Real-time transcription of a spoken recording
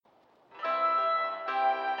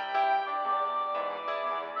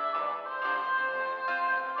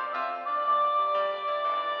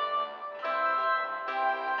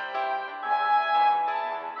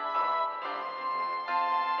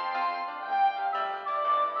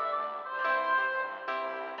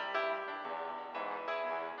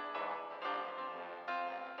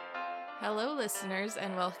Hello, listeners,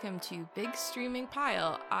 and welcome to Big Streaming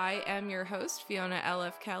Pile. I am your host, Fiona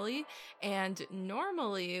L.F. Kelly, and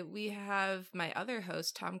normally we have my other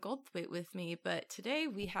host, Tom Goldthwait, with me, but today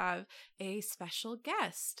we have a special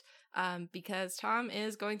guest because Tom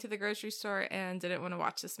is going to the grocery store and didn't want to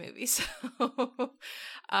watch this movie. So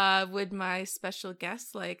would my special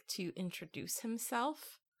guest like to introduce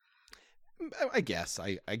himself? I guess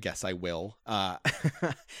I will.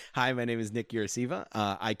 Hi, my name is Nick Urasiva.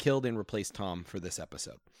 I killed and replaced Tom for this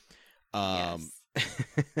episode. Yes.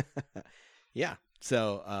 Yeah.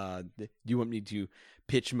 So, do you want me to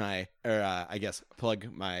pitch I guess plug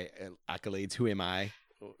my accolades? Who am I?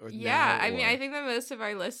 Yeah, I mean, I think that most of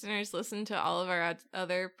our listeners listen to all of our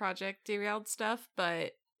other Project Derailed stuff,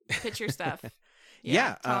 but pitch your stuff.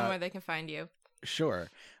 Yeah. Tell them where they can find you. Sure.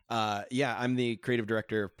 I'm the creative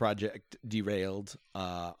director of Project Derailed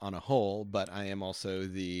on a whole, but I am also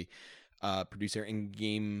the producer and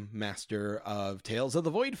game master of Tales of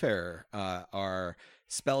the Voidfarer, our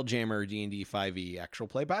Spelljammer D&D 5e actual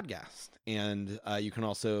play podcast. And you can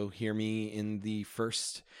also hear me in the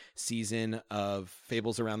first season of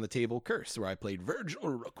Fables Around the Table Curse, where I played Virgil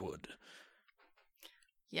Rookwood.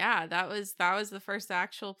 Yeah, that was the first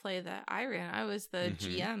actual play that I ran. I was the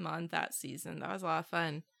GM on that season. That was a lot of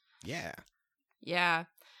fun. Yeah.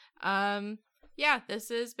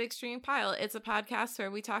 This is Big Streaming Pile. It's a podcast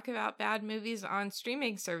where we talk about bad movies on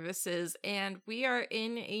streaming services, and we are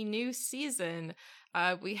in a new season.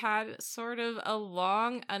 We had sort of a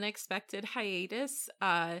long, unexpected hiatus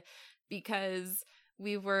because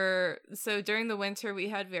during the winter, we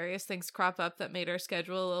had various things crop up that made our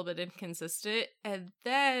schedule a little bit inconsistent, and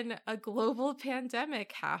then a global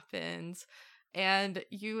pandemic happened. And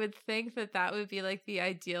you would think that would be like the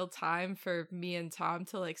ideal time for me and Tom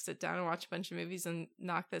to like sit down and watch a bunch of movies and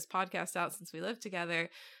knock this podcast out since we live together.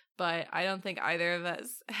 But I don't think either of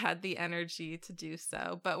us had the energy to do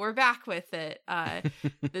so. But we're back with it.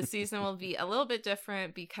 The season will be a little bit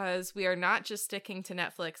different because we are not just sticking to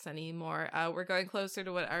Netflix anymore. We're going closer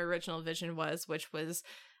to what our original vision was, which was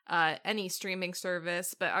any streaming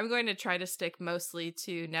service, but I'm going to try to stick mostly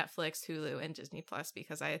to Netflix, Hulu, and Disney Plus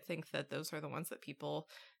because I think that those are the ones that people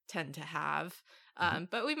tend to have.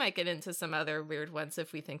 But we might get into some other weird ones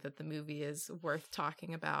if we think that the movie is worth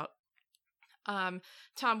talking about.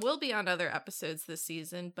 Tom will be on other episodes this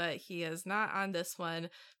season, but he is not on this one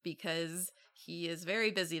because he is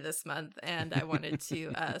very busy this month and I wanted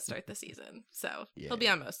to start the season. So He'll be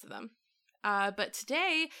on most of them. But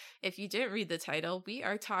today, if you didn't read the title, we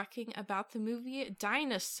are talking about the movie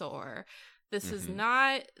Dinosaur. This is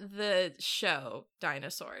not the show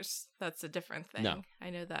Dinosaurs. That's a different thing. No. I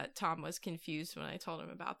know that Tom was confused when I told him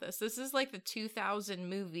about this. This is like the 2000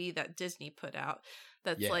 movie that Disney put out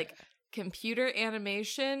that's like computer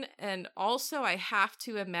animation, and also I have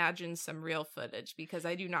to imagine some real footage because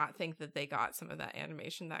I do not think that they got some of that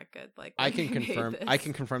animation that good. Like I can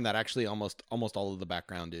confirm that actually almost all of the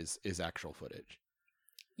background is actual footage.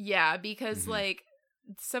 Yeah, because like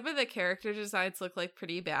some of the character designs look like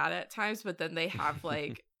pretty bad at times, but then they have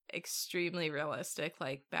like extremely realistic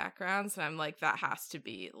like backgrounds, and I'm like, that has to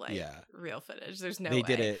be like real footage. There's no way.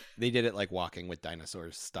 They did it like Walking with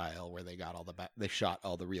Dinosaurs style, where they got they shot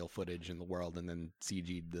all the real footage in the world and then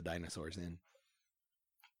CG'd the dinosaurs in.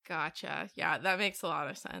 Gotcha. Yeah, that makes a lot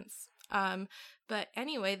of sense. But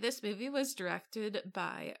anyway, this movie was directed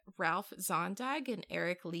by Ralph Zondag and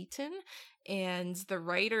Eric Leighton, and the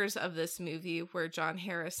writers of this movie were John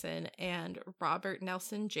Harrison and Robert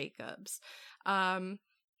Nelson Jacobs.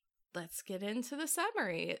 Let's get into the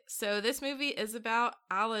summary. So this movie is about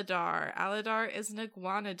Aladar. Aladar is an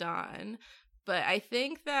iguanodon, but I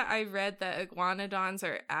think that I read that iguanodons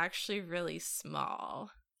are actually really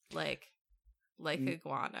small, like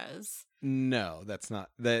iguanas. No, that's not.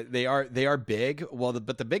 They are big. Well,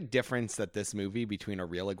 but the big difference that this movie between a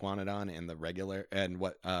real iguanodon and the regular and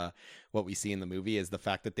what we see in the movie is the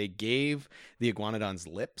fact that they gave the iguanodons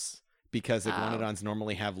lips because iguanodons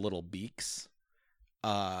normally have little beaks.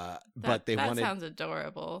 But that sounds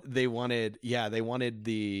adorable. They wanted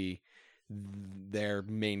their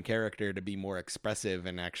main character to be more expressive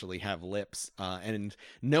and actually have lips. And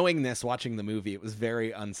knowing this, watching the movie, it was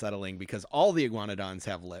very unsettling because all the iguanodons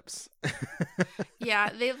have lips. Yeah,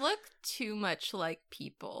 they look too much like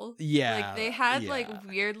people. Yeah. Like they had like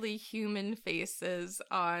weirdly human faces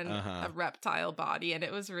on a reptile body, and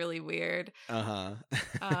it was really weird.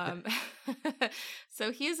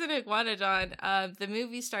 So he's an iguanodon. The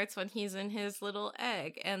movie starts when he's in his little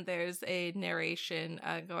egg, and there's a narration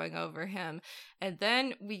going over him. And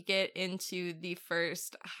then we get into the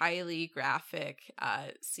first highly graphic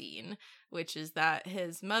scene, which is that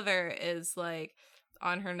his mother is like,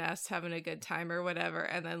 on her nest having a good time or whatever,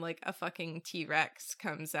 and then like a fucking T-Rex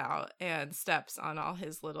comes out and steps on all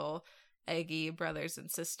his little eggy brothers and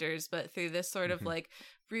sisters. But through this sort of like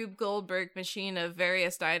Rube Goldberg machine of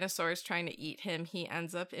various dinosaurs trying to eat him, he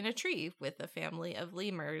ends up in a tree with a family of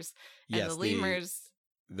lemurs. And Yes, the lemurs...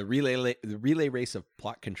 the relay race of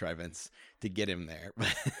plot contrivance to get him there.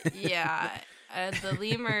 Yeah, and the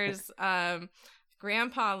lemurs,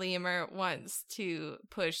 Grandpa Lemur wants to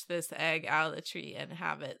push this egg out of the tree and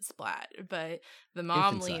have it splat, but the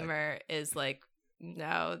mom Infanticide. lemur is like,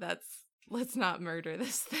 no, let's not murder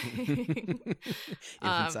this thing.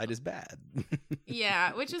 Infanticide is bad.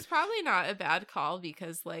 Yeah, which is probably not a bad call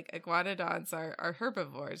because like iguanodons are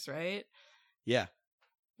herbivores, right? Yeah.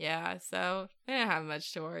 Yeah, so I didn't have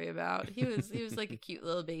much to worry about. He was like a cute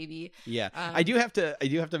little baby. Yeah. I do have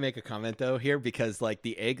to make a comment though here, because like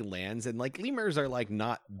the egg lands and like lemurs are like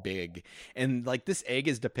not big, and like this egg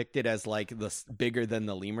is depicted as like bigger than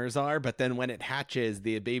the lemurs are, but then when it hatches,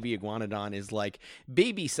 the baby iguanodon is like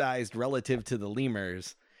baby sized relative to the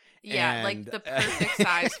lemurs. Yeah, And, like the perfect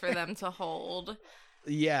size for them to hold.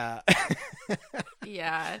 Yeah.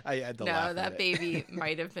 Yeah. I had to No, laugh at that it. baby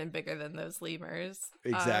might have been bigger than those lemurs.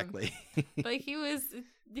 Exactly. But he was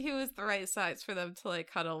the right size for them to like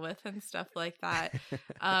cuddle with and stuff like that.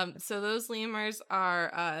 So those lemurs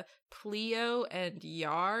are Pleo and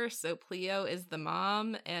Yar. So Pleo is the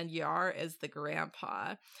mom and Yar is the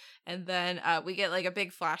grandpa. And then we get like a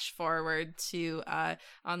big flash forward to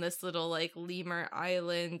on this little like lemur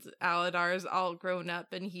island. Aladar's all grown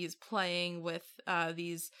up and he's playing with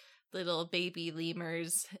these little baby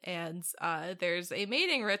lemurs, and there's a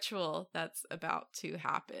mating ritual that's about to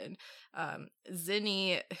happen.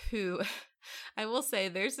 Zinni, who I will say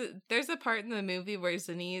there's a part in the movie where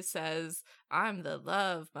Zinni says, "I'm the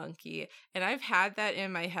love monkey," and I've had that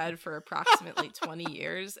in my head for approximately 20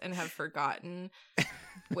 years and have forgotten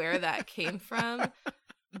where that came from,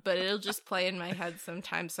 but it'll just play in my head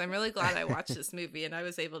sometimes. So I'm really glad I watched this movie and I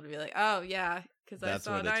was able to be like, oh yeah, because I That's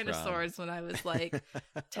saw what it's dinosaurs when I was like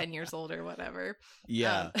 10 years old or whatever.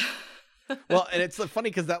 Yeah. Well, and it's funny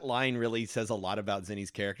because that line really says a lot about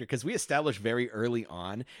Zinni's character, because we established very early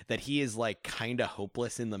on that he is like kind of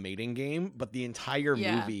hopeless in the mating game, but the entire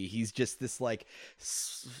Yeah. movie he's just this like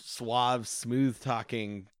suave, smooth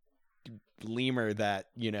talking lemur that,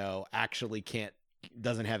 you know, actually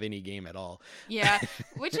doesn't have any game at all. Yeah,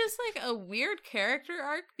 which is like a weird character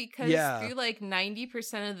arc because Yeah. through like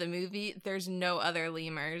 90% of the movie, there's no other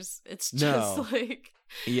lemurs. It's No. just like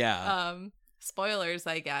Yeah. spoilers,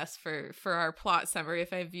 I guess, for our plot summary.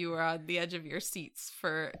 If any of you are on the edge of your seats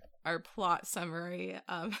for our plot summary,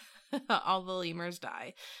 all the lemurs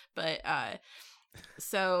die. But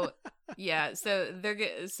so yeah, so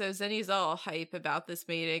so Zinni's all hype about this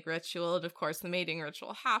mating ritual, and of course the mating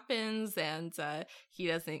ritual happens, and he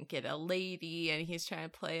doesn't get a lady, and he's trying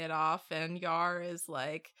to play it off, and Yar is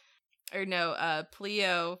like, or no,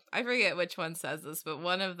 Pleo, I forget which one says this, but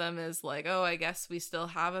one of them is like, oh, I guess we still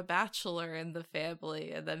have a bachelor in the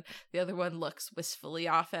family, and then the other one looks wistfully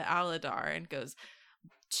off at Aladar and goes,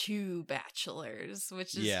 2 bachelors,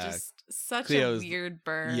 which is Yeah. just such Cleo's- a weird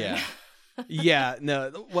burn. Yeah. Yeah,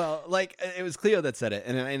 no, well, like it was Cleo that said it,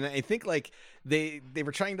 and I think like they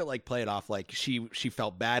were trying to like play it off like she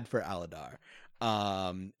felt bad for Aladar,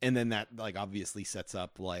 and then that like obviously sets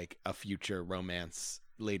up like a future romance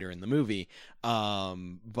later in the movie,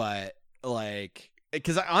 but like,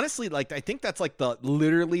 because I honestly like, I think that's like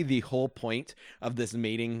literally the whole point of this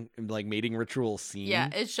mating ritual scene. Yeah,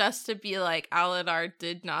 it's just to be like, Aladar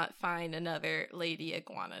did not find another lady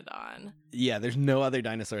iguanodon. Yeah, there's no other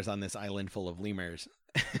dinosaurs on this island full of lemurs.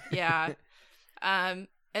 Yeah. And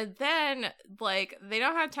then, like, they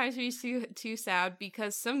don't have time to be too sad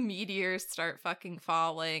because some meteors start fucking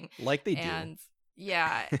falling. Like they do. And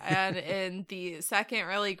yeah, and in the second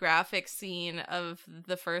really graphic scene of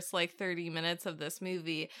the first like 30 minutes of this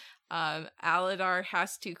movie, Aladar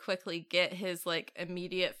has to quickly get his like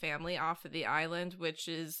immediate family off of the island, which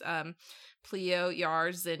is Pleo, Yar,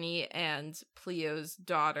 Zinni, and Pleo's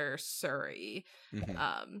daughter Suri.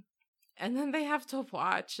 Mhm. And then they have to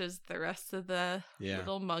watch as the rest of the Yeah.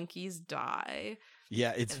 little monkeys die.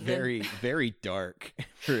 Yeah, it's And then- very, very dark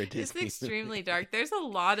for a It's Disney extremely dark. There's a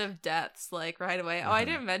lot of deaths, like, right away. Oh, I Uh-huh.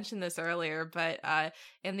 didn't mention this earlier, but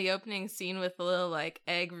in the opening scene with the little, like,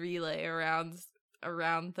 egg relay around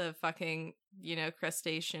the fucking, you know,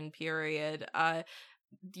 crustacean period,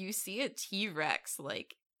 you see a T-Rex,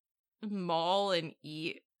 like, maul and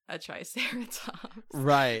eat a triceratops.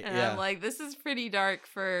 Right, And yeah. I'm like, this is pretty dark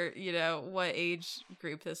for, you know, what age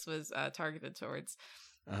group this was targeted towards.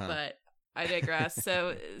 Uh-huh. But I digress.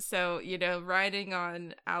 So riding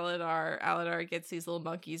on Aladar gets these little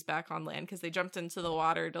monkeys back on land because they jumped into the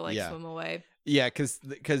water to swim away. Yeah, because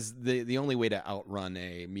the only way to outrun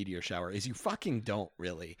a meteor shower is you fucking don't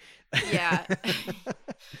really. Yeah.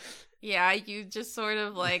 Yeah, you just sort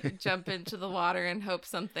of jump into the water and hope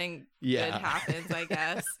something good happens, I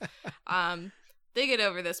guess. They get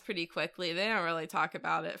over this pretty quickly. They don't really talk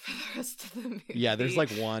about it for the rest of the movie. Yeah, there's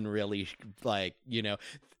one really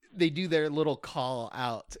they do their little call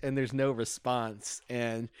out and there's no response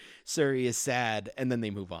and Suri is sad and then they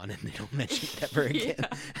move on and they don't mention it ever again.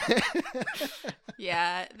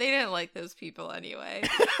 Yeah, they didn't like those people anyway.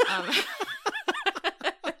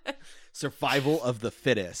 Survival of the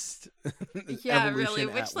fittest. Yeah, really,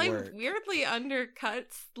 which weirdly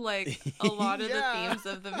undercuts a lot of the themes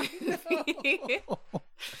of the movie.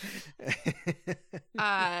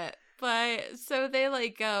 But so they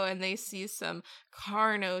go and they see some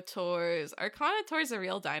Carnotaurs. Are Carnotaurs a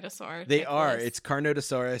real dinosaur? They are. It's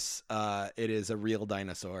Carnotaurus. It is a real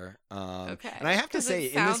dinosaur. Okay. And I have to say,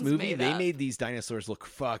 in this movie, they made these dinosaurs look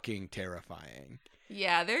fucking terrifying.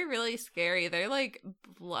 Yeah, they're really scary. They're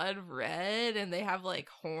blood red and they have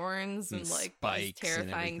horns and spikes,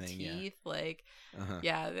 terrifying and teeth.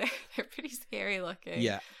 Yeah, they're pretty scary looking.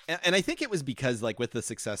 Yeah, and I think it was because with the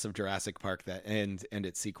success of Jurassic Park and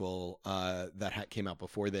its sequel that came out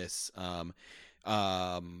before this, I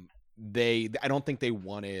don't think they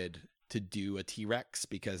wanted to do a T-Rex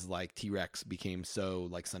because T-Rex became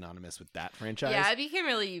so synonymous with that franchise. Yeah, it became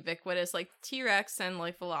really ubiquitous. T-Rex and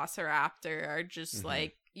Velociraptor are just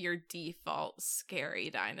your default scary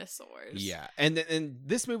dinosaurs. Yeah, and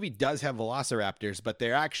this movie does have Velociraptors, but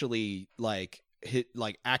they're actually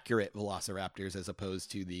accurate Velociraptors as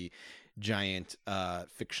opposed to the giant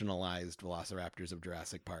fictionalized Velociraptors of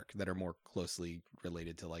Jurassic Park that are more closely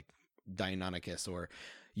related to Deinonychus or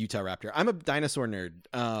Utahraptor. I'm a dinosaur nerd.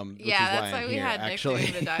 Which is that's why we had actually.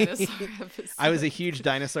 Nick doing the dinosaur episode. I was a huge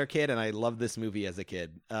dinosaur kid, and I loved this movie as a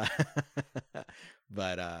kid. But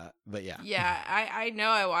yeah. Yeah, I know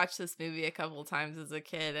I watched this movie a couple times as a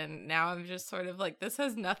kid, and now I'm just sort of this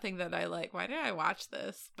has nothing that I like. Why did I watch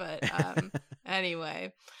this? But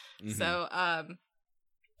anyway, so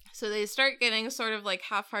they start getting sort of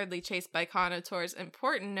half-heartedly chased by Carnotaurs.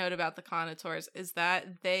 Important note about the Carnotaurs is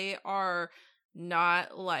that they are not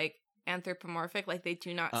anthropomorphic. They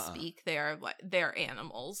do not speak. They're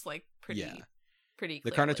animals. Pretty clearly.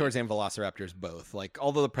 The Carnotaurs and Velociraptors both.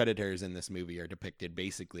 Although the predators in this movie are depicted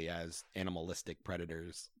basically as animalistic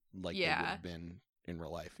predators, they would have been in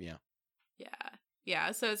real life.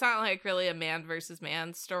 Yeah, so it's not really a man versus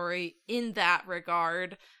man story in that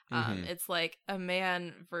regard. It's a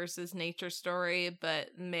man versus nature story,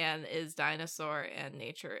 but man is dinosaur and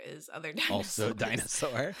nature is other dinosaurs. Also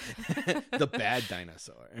dinosaur. The bad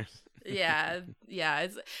dinosaur. Yeah.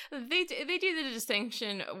 They do the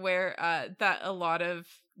distinction where that a lot of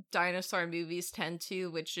dinosaur movies tend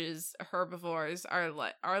to, which is herbivores are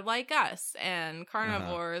like us and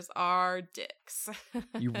carnivores are dicks.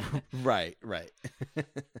 Right.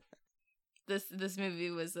 This movie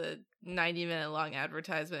was a 90-minute long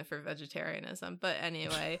advertisement for vegetarianism, but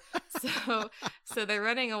anyway, so they're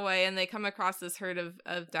running away and they come across this herd of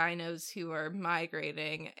dinos who are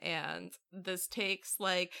migrating, and this takes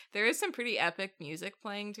there is some pretty epic music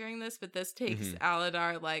playing during this, but this takes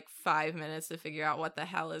Aladar 5 minutes to figure out what the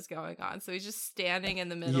hell is going on. So he's just standing in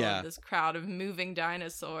the middle of this crowd of moving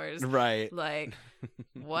dinosaurs, right?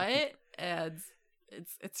 What? And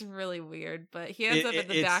it's really weird, but he ends up at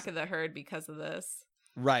the back of the herd because of this.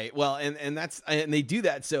 Right. Well, and they do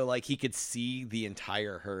that so he could see the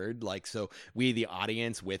entire herd. So we, the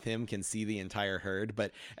audience with him, can see the entire herd.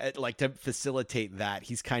 But to facilitate that,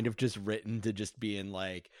 he's kind of just written to just be in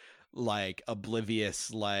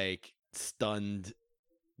oblivious, stunned.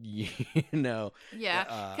 Yeah,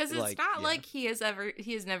 because it's not he has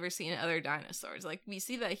never seen other dinosaurs. We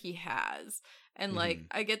see that he has, and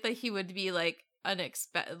I get that he would be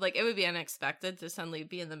it would be unexpected to suddenly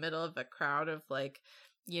be in the middle of a crowd of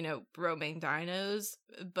roaming dinos,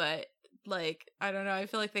 but I don't know, I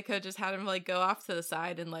feel they could just had him go off to the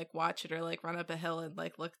side and watch it, or run up a hill and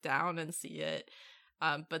look down and see it.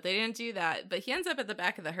 But they didn't do that. But he ends up at the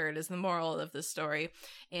back of the herd is the moral of the story.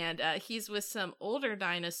 And he's with some older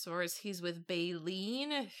dinosaurs. He's with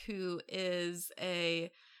Baleen, who is I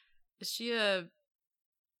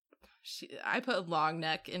put long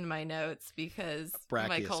neck in my notes because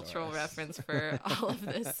my cultural reference for all of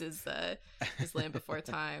this is Land Before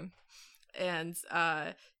Time. And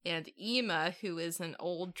Ema, who is an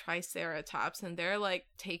old Triceratops, and they're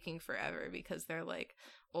taking forever because they're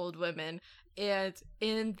old women. And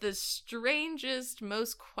in the strangest,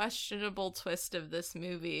 most questionable twist of this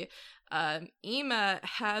movie, Ema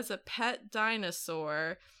has a pet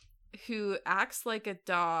dinosaur who acts like a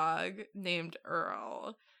dog named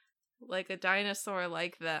Earl. Like a dinosaur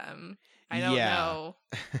like them. I don't know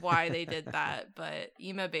why they did that, but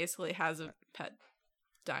Ema basically has a pet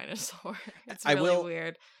dinosaur. It's really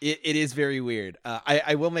weird. It is very weird.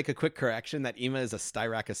 I will make a quick correction that Ema is a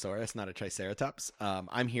Styracosaurus, not a Triceratops.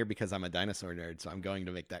 I'm here because I'm a dinosaur nerd, so I'm going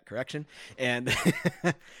to make that correction. And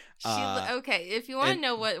okay, if you want to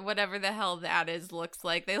know what whatever the hell that is looks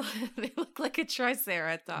like, they look like a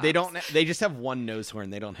Triceratops. They just have one nose horn.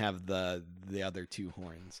 They don't have the other two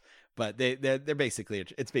horns. But they're basically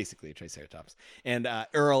it's basically a Triceratops. And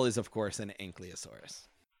Earl is of course an Ankylosaurus.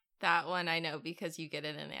 That one I know because you get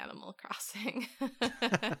it in Animal Crossing.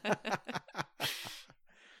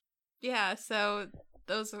 Yeah, so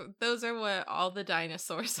those are what all the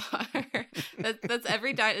dinosaurs are. That's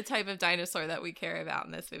every type of dinosaur that we care about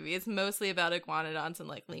in this movie. It's mostly about iguanodons and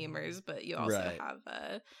like lemurs, but you also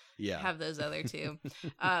have those other two.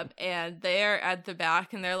 And they're at the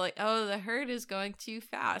back and they're like, oh, the herd is going too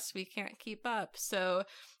fast. We can't keep up. So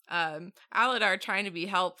Aladar, trying to be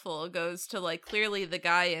helpful, goes to like clearly the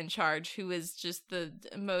guy in charge, who is just the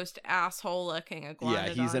most asshole looking iguanodon. Yeah,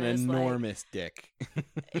 he's an enormous dick.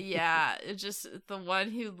 Yeah, just the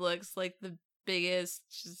one who looks like the biggest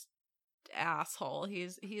just asshole.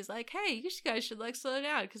 He's like, hey, you guys should like slow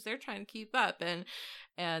down because they're trying to keep up.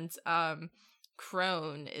 And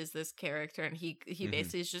Crone is this character, and he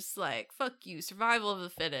basically is just like, fuck you, survival of the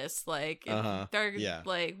fittest, like they're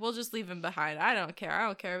like, we'll just leave him behind. I don't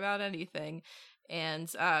care about anything. And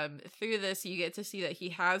through this you get to see that he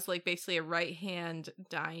has like basically a right hand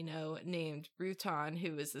dino named Bruton,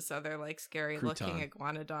 who is this other like scary looking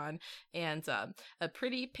iguanodon, and a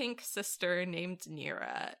pretty pink sister named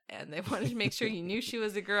Nira, and they wanted to make sure you knew she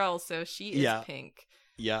was a girl, so she is pink.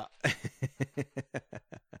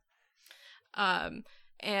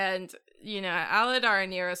 And Aladar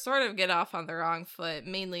and Nira sort of get off on the wrong foot,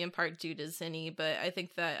 mainly in part due to Zinni, but I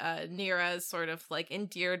think that Nira is sort of like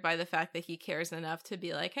endeared by the fact that he cares enough to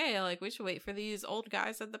be like, hey, like we should wait for these old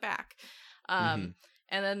guys at the back.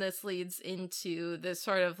 And then this leads into this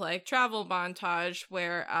sort of like travel montage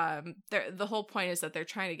where the whole point is that they're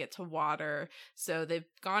trying to get to water. So they've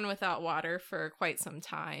gone without water for quite some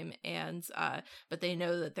time, and but they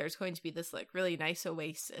know that there's going to be this like really nice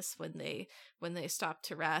oasis when they stop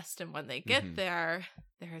to rest, and when they get there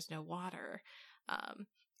is no water.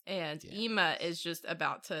 And Ema is just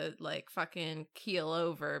about to like fucking keel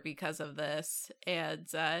over because of this, and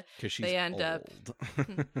they end up.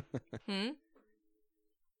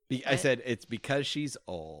 I said it's because she's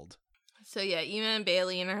old. So yeah, Ema and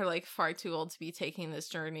Baleen are like far too old to be taking this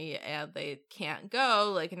journey, and they can't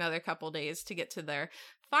go like another couple days to get to their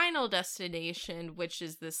final destination, which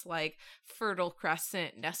is this like Fertile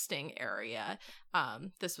Crescent nesting area.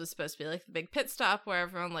 This was supposed to be like the big pit stop where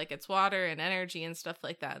everyone like gets water and energy and stuff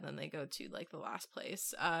like that, and then they go to like the last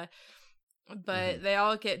place. But they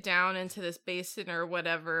all get down into this basin or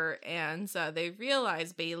whatever, and they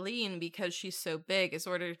realize Baleen, because she's so big,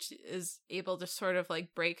 is able to sort of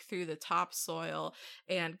like break through the topsoil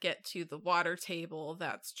and get to the water table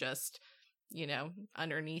that's just,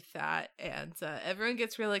 underneath that. And everyone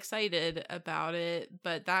gets real excited about it,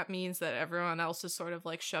 but that means that everyone else is sort of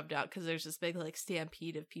like shoved out because there's this big like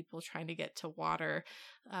stampede of people trying to get to water,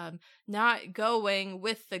 not going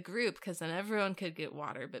with the group because then everyone could get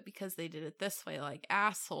water, but because they did it this way like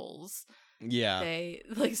assholes, they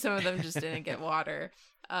like some of them just didn't get water.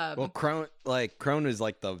 Well, Crone is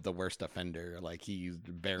like the worst offender. Like he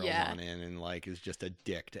barrels on in and like is just a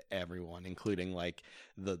dick to everyone, including like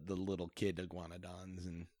the little kid iguanodons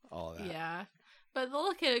and all of that. Yeah. But the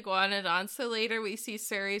little kid iguanodon, so later we see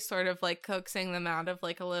Suri sort of like coaxing them out of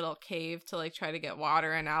like a little cave to like try to get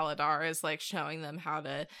water, and Aladar is like showing them how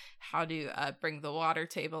to bring the water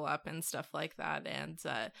table up and stuff like that.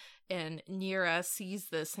 And Nira sees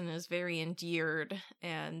this and is very endeared,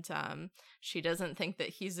 and she doesn't think that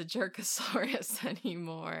he's a Jerkosaurus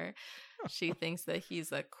anymore. She thinks that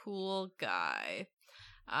he's a cool guy.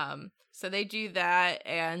 So they do that,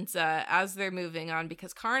 and as they're moving on,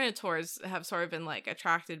 because Carnotaurs have sort of been like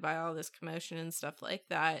attracted by all this commotion and stuff like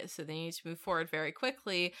that, so they need to move forward very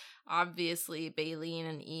quickly. Obviously, Baleen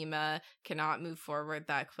and Ema cannot move forward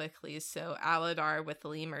that quickly, so Aladar with the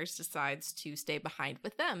lemurs decides to stay behind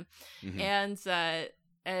with them. And so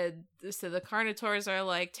the Carnotaurs are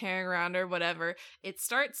like tearing around or whatever. It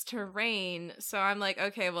starts to rain, so I'm like,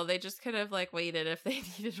 okay, well they just could have like waited if they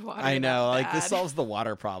needed water. I know, like this solves the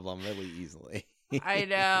water problem really easily. I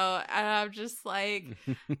know. And I'm just like,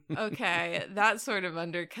 okay, that sort of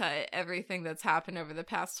undercut everything that's happened over the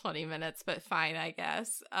past 20 minutes, but fine, I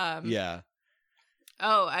guess. Yeah.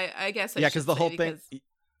 Oh, I guess I Yeah, should because the say whole thing.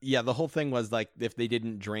 Yeah, the whole thing was like if they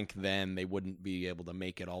didn't drink then, they wouldn't be able to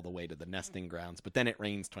make it all the way to the nesting grounds. But then it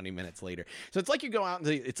rains 20 minutes later. So it's like you go out and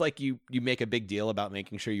it's like you make a big deal about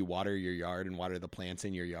making sure you water your yard and water the plants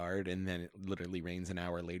in your yard. And then it literally rains an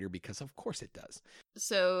hour later because of course it does.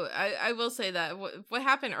 So I will say that what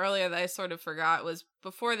happened earlier that I sort of forgot was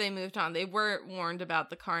before they moved on, they were warned about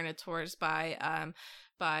the Carnotaurs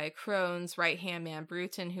by Crone's right-hand man,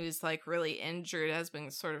 Bruton, who's like really injured, has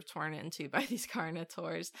been sort of torn into by these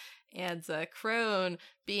Carnotaurs. And Crone,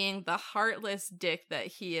 being the heartless dick that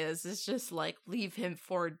he is just like, leave him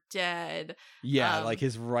for dead. Yeah, like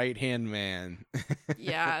his right-hand man.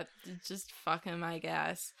 Yeah, just fuck him, I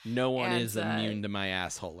guess. No one is immune to my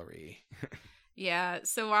assholery. Yeah,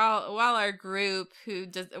 so while our group,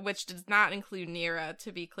 which does not include Nira,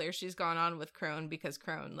 to be clear, she's gone on with Crone because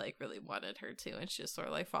Crone like really wanted her to, and she just sort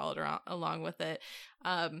of like followed her along with it.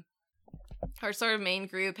 Our sort of main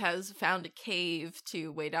group has found a cave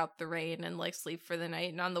to wait out the rain and like sleep for the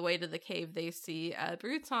night. And on the way to the cave, they see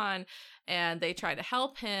Bruton, and they try to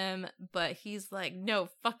help him, but he's like, "No,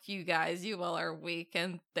 fuck you guys, you all are weak."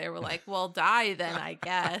 And they were like, "Well, die then, I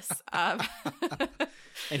guess."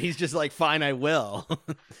 And he's just like, "Fine, I will."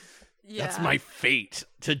 Yeah. That's my fate,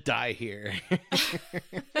 to die here.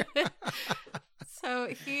 So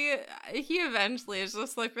he eventually is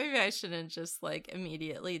just like, maybe I shouldn't just like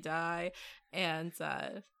immediately die. And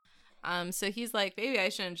so he's like, maybe I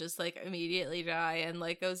shouldn't just like immediately die, and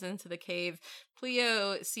like goes into the cave.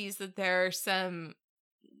 Pleo sees that there are some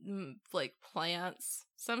like plants,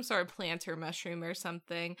 some sort of plant or mushroom or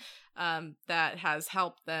something that has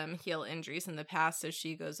helped them heal injuries in the past. So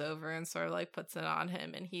she goes over and sort of like puts it on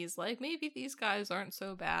him, and he's like, maybe these guys aren't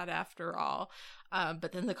so bad after all.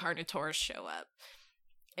 But then the Carnotaurs show up,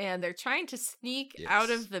 and they're trying to sneak out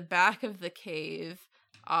of the back of the cave,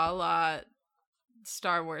 a la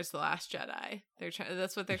Star Wars: The Last Jedi.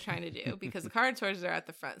 That's what they're trying to do, because the Carnotaurs are at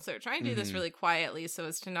the front. So they're trying to do this really quietly so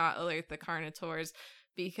as to not alert the Carnotaurs,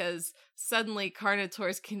 because suddenly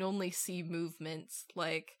Carnotaurs can only see movements.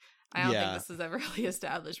 Like, I don't think this is ever really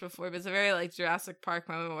established before, but it's a very like Jurassic Park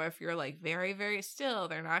moment where if you're like very, very still,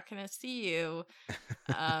 they're not going to see you.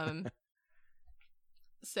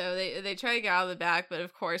 So they try to get out of the back, but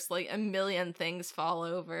of course, like a million things fall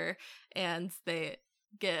over, and they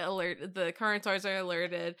get alerted. The Carnotaurs are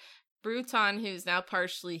alerted. Bruton, who's now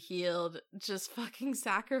partially healed, just fucking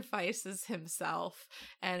sacrifices himself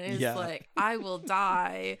and is like, "I will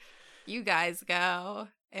die. You guys go."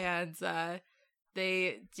 And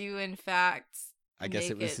they do, in fact. I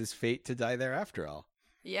guess it was his fate to die there after all.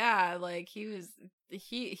 Yeah, like he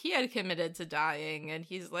had committed to dying, and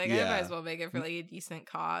he's like, I might as well make it for like a decent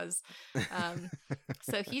cause.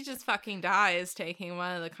 So he just fucking dies, taking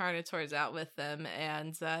one of the Carnotaurs out with them,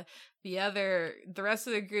 and the rest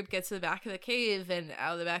of the group gets to the back of the cave, and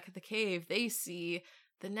out of the back of the cave they see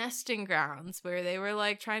the nesting grounds where they were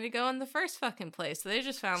like trying to go in the first fucking place. So they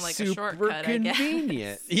just found like a shortcut,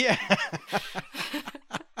 convenient. I guess. Yeah.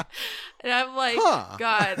 And I'm like,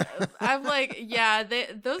 God, I'm like, yeah,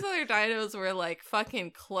 those other dinos were like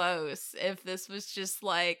fucking close if this was just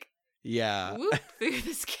like, whoop through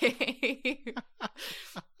this cave.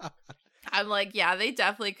 I'm like, yeah, they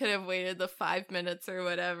definitely could have waited the 5 minutes or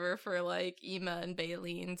whatever for like Ema and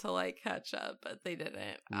Baleen to like catch up, but they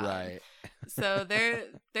didn't. Right. So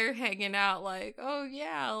they're hanging out like, oh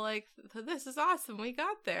yeah, like this is awesome, we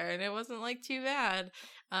got there, and it wasn't like too bad.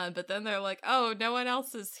 But then they're like, oh, no one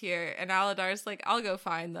else is here, and Aladar's like, I'll go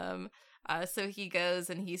find them. So he goes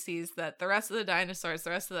and he sees that the rest of the dinosaurs,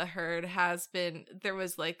 the rest of the herd there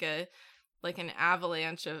was like an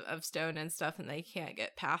avalanche of stone and stuff, and they can't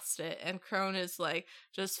get past it. And Crone is like,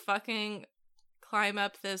 just fucking climb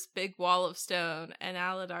up this big wall of stone. And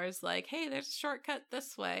Aladar's like, hey, there's a shortcut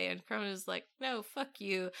this way. And Crone is like, no, fuck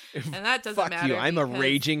you. And that doesn't matter. Fuck you, I'm a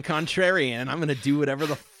raging contrarian. I'm gonna do whatever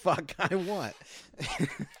the fuck I want.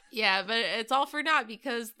 Yeah, but it's all for naught,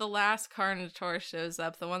 because the last Carnotaur shows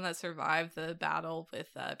up, the one that survived the battle with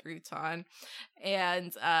Bruton,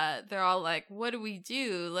 and they're all like, what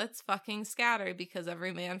do? Let's fucking scatter, because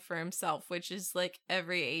every man for himself, which is like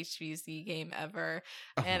every HVZ game ever.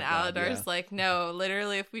 And Aladar's like, no,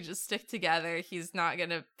 literally, if we just stick together, he's not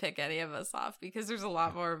gonna pick any of us off, because there's a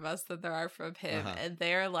lot more of us than there are from him. And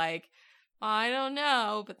they're like, I don't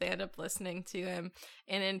know, but they end up listening to him.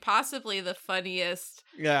 And in possibly the funniest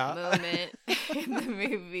moment in the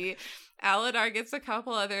movie, Aladar gets a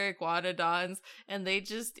couple other iguanodons, and they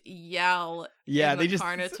just yell Yeah, in they the just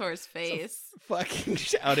Carnotaur's face. Fucking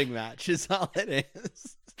shouting match is all it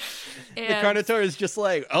is. The And- Carnotaur is just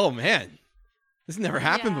like, oh man, this never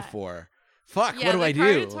happened Yeah. before. Fuck, Yeah, what do the I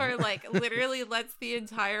do? Carnotaur like literally lets the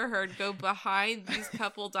entire herd go behind these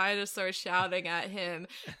couple dinosaurs shouting at him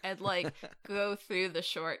and like go through the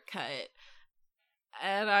shortcut.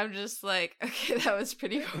 And I'm just like, okay, that was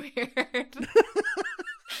pretty weird.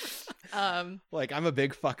 Like, I'm a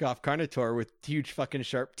big fuck off Carnotaur with huge fucking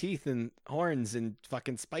sharp teeth and horns and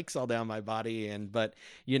fucking spikes all down my body. But,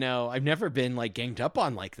 you know, I've never been like ganged up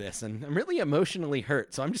on like this, and I'm really emotionally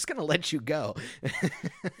hurt. So I'm just going to let you go.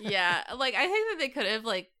 Yeah, like I think that they could have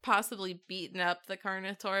like possibly beaten up the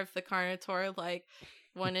Carnotaur if the Carnotaur like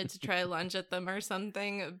wanted to try lunge at them or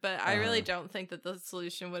something, but I really don't think that the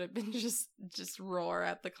solution would have been just roar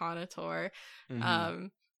at the Carnotaur.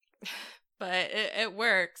 Mhm. But it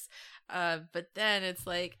works. But then it's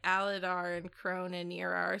like Aladar and Crone and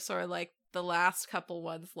Nira are sort of like the last couple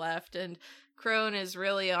ones left, and Crone is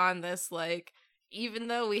really on this like, even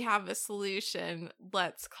though we have a solution,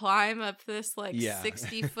 let's climb up this like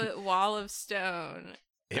 60-foot wall of stone.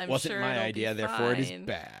 It I'm wasn't sure my it'll be idea, therefore it is fine.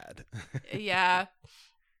 bad. Yeah.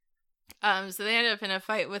 So they end up in a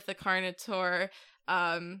fight with the Carnotaur.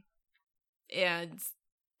 And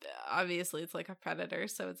obviously it's like a predator,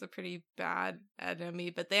 so it's a pretty bad enemy,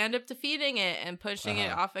 but they end up defeating it and pushing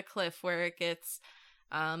it off a cliff where it gets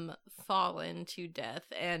fallen to death.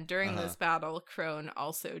 And during this battle, Crone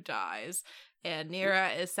also dies. And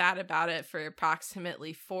Nira is sad about it for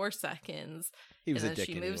approximately 4 seconds. He was and a then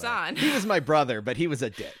dick she moves anyway. on. He was my brother, but he was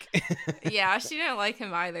a dick. Yeah, she didn't like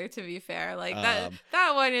him either, to be fair. Like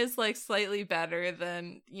that one is like slightly better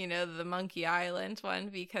than, you know, the Monkey Island one,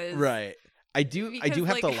 because Right. I do have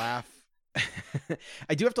like- to laugh.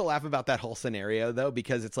 I do have to laugh about that whole scenario though,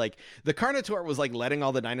 because it's like the Carnotaur was like letting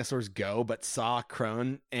all the dinosaurs go, but saw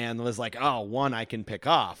Crone and was like, oh, one I can pick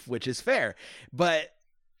off, which is fair. But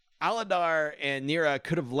Aladar and Nira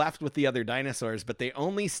could have left with the other dinosaurs, but they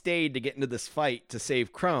only stayed to get into this fight to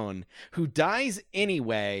save Crone, who dies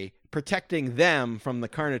anyway, protecting them from the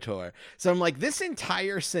Carnotaur. So I'm like, this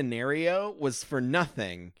entire scenario was for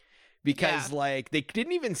nothing. Because, like, they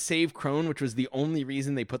didn't even save Crone, which was the only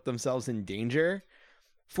reason they put themselves in danger,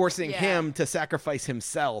 forcing him to sacrifice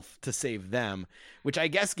himself to save them, which I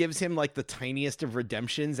guess gives him, like, the tiniest of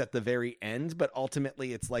redemptions at the very end. But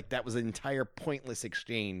ultimately, it's like that was an entire pointless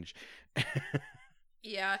exchange.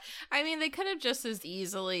 Yeah, I mean, they could have just as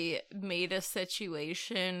easily made a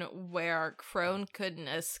situation where Crone couldn't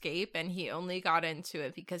escape and he only got into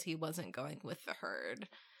it because he wasn't going with the herd.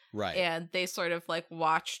 Right. And they sort of like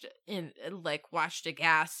watched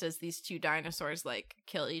aghast as these two dinosaurs like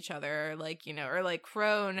kill each other, like, you know, or like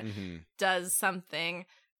Crone does something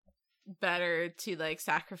better to like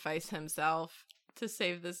sacrifice himself to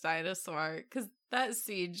save this dinosaur. Because that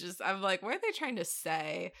scene just, I'm like, what are they trying to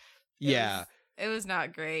say? It was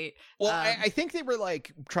not great. Well, I think they were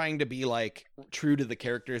like trying to be like true to the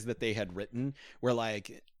characters that they had written, where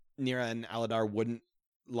like Nira and Aladar wouldn't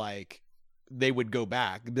like, they would go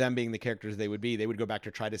back, them being the characters they would go back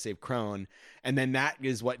to try to save Crone. And then that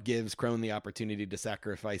is what gives Crone the opportunity to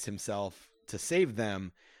sacrifice himself to save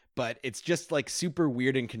them. But it's just like super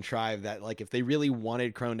weird and contrived that like if they really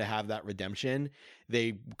wanted Crone to have that redemption,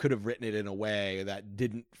 they could have written it in a way that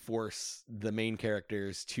didn't force the main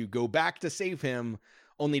characters to go back to save him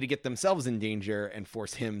only to get themselves in danger and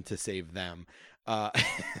force him to save them.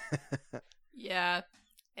 Yeah,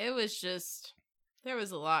 it was just, there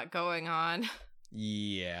was a lot going on.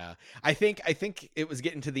 Yeah, I think it was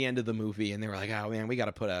getting to the end of the movie, and they were like, "Oh man, we got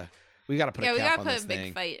to put a cap on this thing." We gotta put a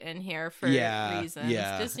big fight in here for reasons.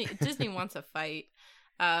 Yeah. Disney wants a fight.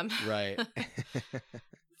 Right.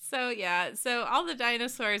 So all the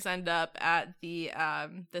dinosaurs end up at the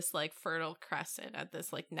this like fertile crescent at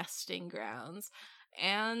this like nesting grounds,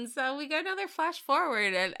 and so we get another flash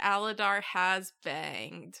forward, and Aladar has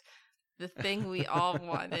banged the thing we all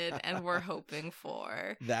wanted and were hoping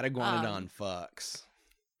for. That iguanodon fucks.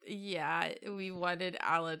 Yeah, we wanted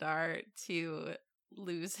Aladar to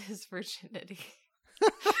lose his virginity.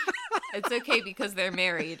 It's okay because they're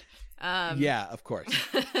married. Yeah, of course.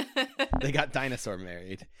 They got dinosaur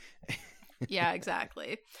married. Yeah,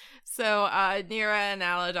 exactly. So Nira and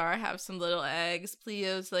Aladar have some little eggs.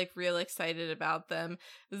 Plio's like real excited about them.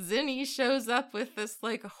 Zinni shows up with this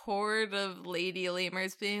like horde of lady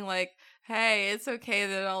lemurs being like, hey, it's okay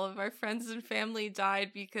that all of our friends and family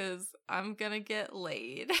died because I'm gonna get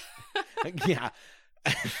laid. Yeah.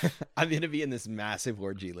 I'm gonna be in this massive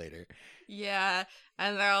orgy later. Yeah,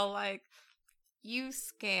 and they're all like, you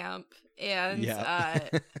scamp. And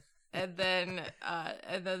and then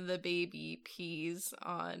the baby pees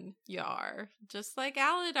on Yar, just like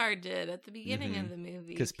Aladar did at the beginning of the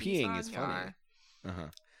movie. Because peeing is funny.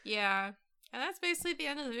 Yeah. And that's basically the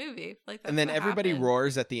end of the movie. Like, that's and then what everybody happened.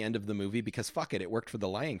 roars at the end of the movie because fuck it worked for the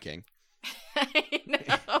Lion King. I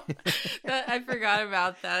know. I forgot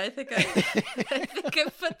about that. I think I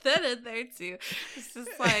put that in there too. It's just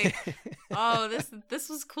like, oh, this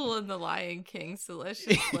was cool in the Lion King, so let's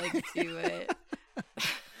just like do it.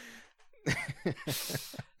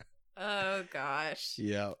 Oh gosh.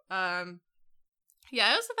 Yeah. Yeah,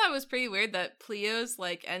 I also thought it was pretty weird that Pleo's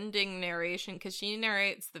like ending narration, because she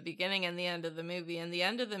narrates the beginning and the end of the movie, and the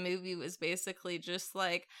end of the movie was basically just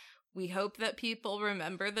like, we hope that people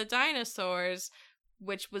remember the dinosaurs,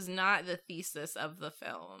 which was not the thesis of the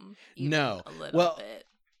film. No. A little bit.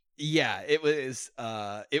 Yeah, it was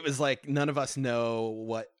like none of us know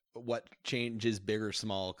what changes, big or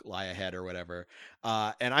small, lie ahead or whatever.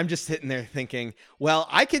 And I'm just sitting there thinking, well,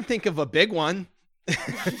 I can think of a big one.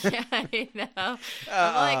 Yeah, I know.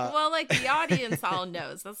 I'm like, well, like the audience all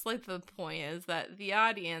knows. That's like the point, is that the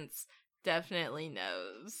audience definitely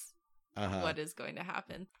knows what is going to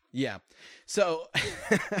happen. Yeah. So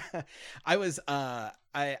I was I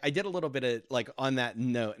did a little bit of like on that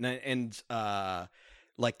note, and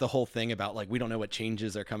like the whole thing about like we don't know what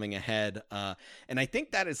changes are coming ahead, and I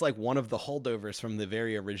think that is like one of the holdovers from the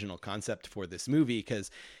very original concept for this movie,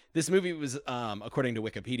 because this movie was, according to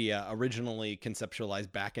Wikipedia, originally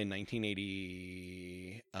conceptualized back in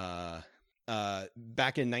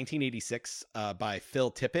 1986 by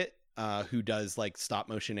Phil Tippett, who does like stop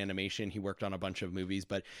motion animation. He worked on a bunch of movies,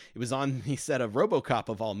 but it was on the set of RoboCop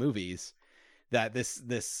of all movies that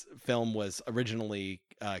this film was originally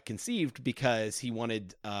conceived, because he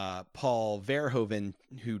wanted Paul Verhoeven,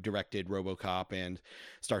 who directed RoboCop and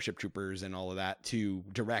Starship Troopers and all of that, to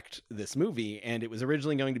direct this movie. And it was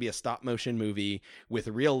originally going to be a stop motion movie with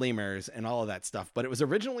real lemurs and all of that stuff. But it was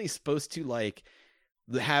originally supposed to like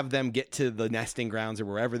have them get to the nesting grounds or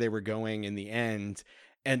wherever they were going in the end.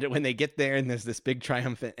 And when they get there and there's this big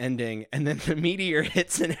triumphant ending, and then the meteor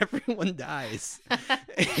hits and everyone dies.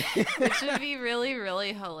 Which would be really,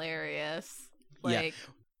 really hilarious. Like, yeah,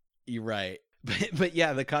 you're right. But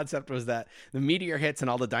yeah, the concept was that the meteor hits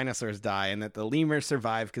and all the dinosaurs die, and that the lemurs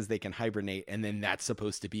survive because they can hibernate. And then that's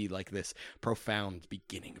supposed to be like this profound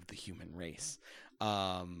beginning of the human race.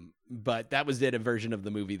 But that was a version of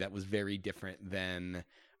the movie that was very different than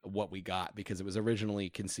what we got, because it was originally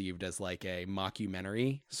conceived as like a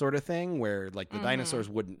mockumentary sort of thing, where like the dinosaurs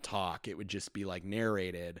wouldn't talk. It would just be like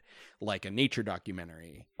narrated like a nature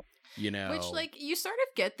documentary, you know, which like you sort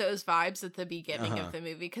of get those vibes at the beginning of the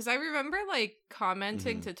movie, because I remember like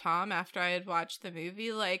commenting to Tom after I had watched the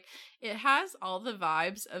movie, like it has all the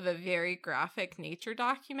vibes of a very graphic nature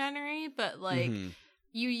documentary, but like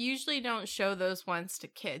you usually don't show those ones to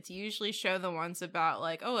kids. You usually show the ones about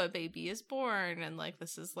like, oh, a baby is born and like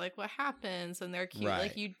this is like what happens and they're cute. Right.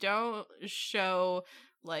 Like you don't show,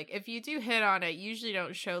 like if you do hit on it, you usually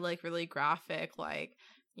don't show like really graphic, like,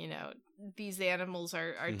 you know, these animals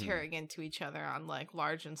are tearing into each other on like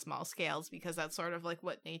large and small scales, because that's sort of like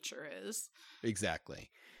what nature is. Exactly.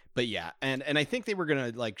 But yeah, and I think they were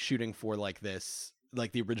gonna like shooting for like this,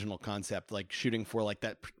 like the original concept, like shooting for like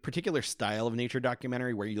that particular style of nature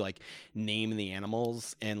documentary where you like name the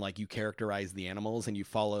animals and like you characterize the animals and you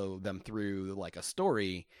follow them through like a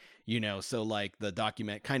story, you know. So like the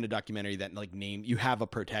documentary that like you have a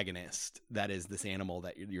protagonist that is this animal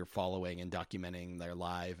that you're following and documenting their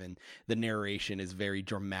life, and the narration is very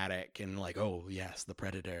dramatic and like, oh yes, the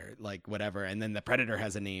predator, like whatever, and then the predator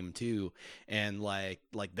has a name too, and like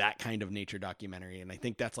that kind of nature documentary. And I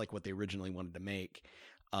think that's like what they originally wanted to make,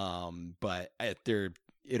 but at their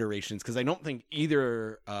iterations, because I don't think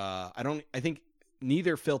either I think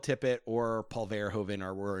neither Phil Tippett or Paul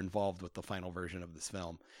Verhoeven were involved with the final version of this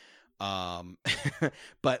film.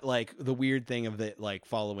 But like the weird thing of it, like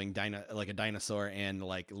following like a dinosaur and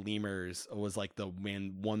like lemurs was like the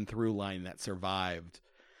one through line that survived,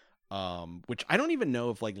 which I don't even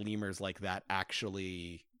know if like lemurs like that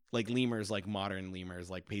actually, like lemurs, like modern lemurs,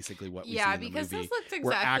 like basically what we see in the movie, because those looked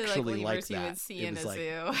exactly like lemurs you would see in a like,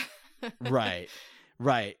 zoo.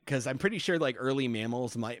 Right, because I'm pretty sure like early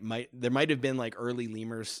mammals there might have been like early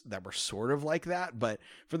lemurs that were sort of like that, but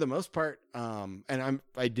for the most part, and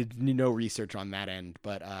I did no research on that end,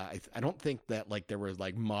 but I don't think that like there were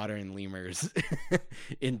like modern lemurs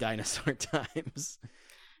in dinosaur times.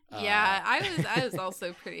 Yeah, I was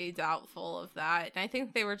also pretty doubtful of that, and I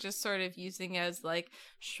think they were just sort of using as like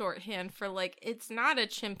shorthand for like, it's not a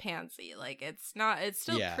chimpanzee, like it's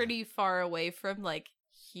still pretty far away from like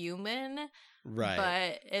human. Right.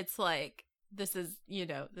 But it's like this is,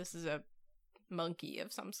 this is a monkey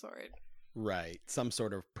of some sort. Right. Some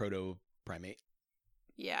sort of proto-primate.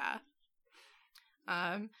 Yeah.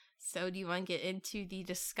 So do you want to get into the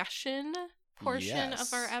discussion portion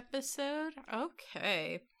of our episode?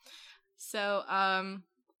 Okay. So,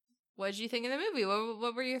 what did you think of the movie?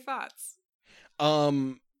 What were your thoughts?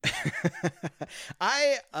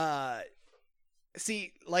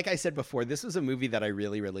 See, like I said before, this was a movie that I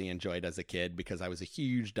really, really enjoyed as a kid because I was a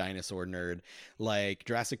huge dinosaur nerd. Like,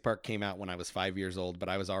 Jurassic Park came out when I was 5 years old, but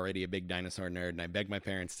I was already a big dinosaur nerd, and I begged my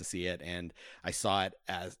parents to see it, and I saw it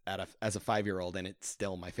as a 5-year-old, and it's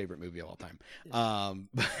still my favorite movie of all time.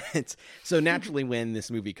 But so naturally, when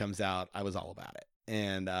this movie comes out, I was all about it.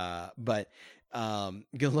 And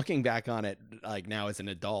looking back on it, like now as an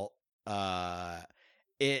adult,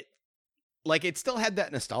 it still had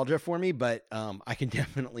that nostalgia for me, but I can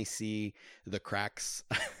definitely see the cracks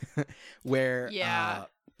where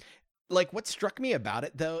what struck me about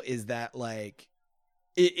it though is that like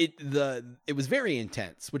it was very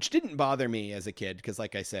intense, which didn't bother me as a kid because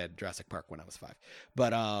like I said, Jurassic Park when I was 5.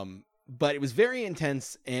 But it was very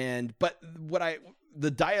intense, the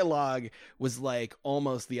dialogue was like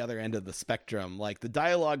almost the other end of the spectrum. Like the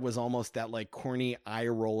dialogue was almost that like corny eye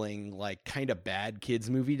rolling, like kind of bad kids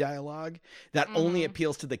movie dialogue that only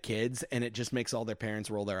appeals to the kids, and it just makes all their parents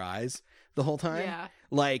roll their eyes the whole time. Yeah.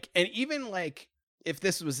 Like, and even like if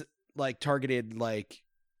this was like targeted like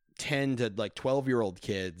 10 to like 12-year-old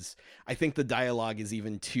kids, I think the dialogue is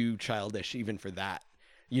even too childish even for that.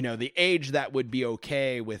 The age that would be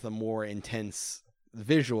okay with a more intense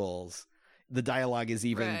visuals, the dialogue is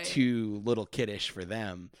even too little kiddish for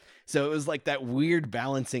them. So it was like that weird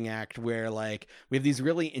balancing act where like we have these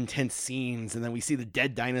really intense scenes and then we see the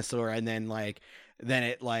dead dinosaur and then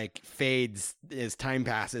it like fades as time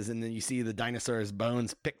passes and then you see the dinosaur's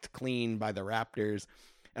bones picked clean by the raptors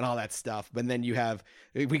and all that stuff. But then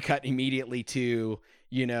we cut immediately to,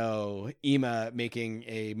 Ema making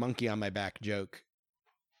a monkey on my back joke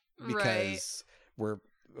because we're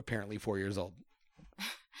apparently 4 years old.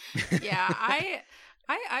 Yeah,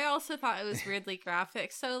 I also thought it was weirdly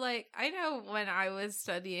graphic. So like I know when I was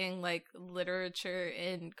studying like literature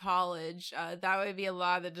in college, that would be a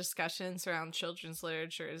lot of the discussions around children's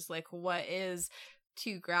literature is like what is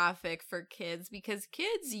too graphic for kids, because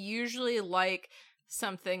kids usually like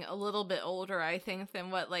something a little bit older, I think,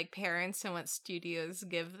 than what like parents and what studios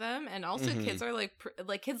give them. And also kids are like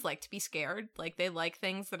kids like to be scared, like they like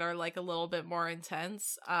things that are like a little bit more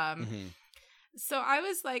intense. So I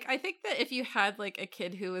was like, I think that if you had like a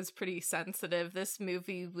kid who was pretty sensitive, this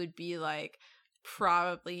movie would be like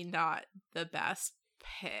probably not the best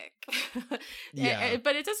pick. Yeah.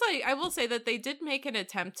 But it does, like, I will say that they did make an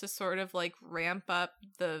attempt to sort of like ramp up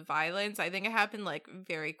the violence. I think it happened like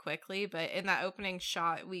very quickly, but in that opening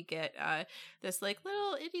shot we get this like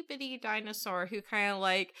little itty bitty dinosaur who kind of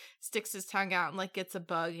like sticks his tongue out and like gets a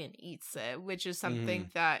bug and eats it, which is something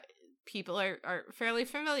that people are fairly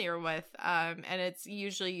familiar with, and it's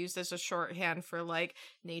usually used as a shorthand for like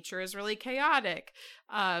nature is really chaotic.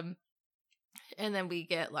 And then we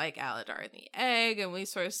get like Aladar and the egg, and we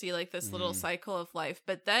sort of see like this little cycle of life.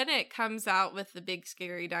 But then it comes out with the big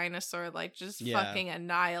scary dinosaur like just fucking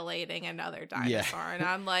annihilating another dinosaur. And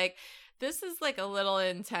I'm like, this is like a little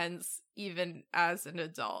intense even as an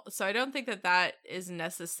adult. So I don't think that is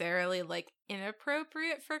necessarily like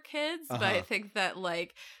inappropriate for kids, but I think that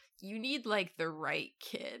like you need like the right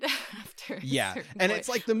kid after and point. It's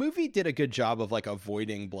like the movie did a good job of like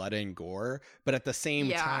avoiding blood and gore, but at the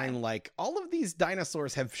same time like all of these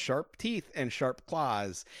dinosaurs have sharp teeth and sharp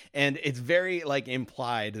claws, and it's very like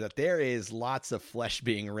implied that there is lots of flesh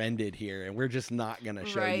being rended here, and we're just not gonna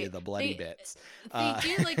show you the bloody bits. They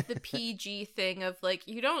do like the PG thing of like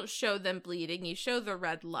you don't show them bleeding, you show the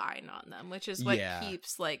red line on them, which is what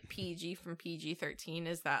keeps like PG from PG-13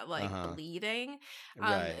 is that like bleeding.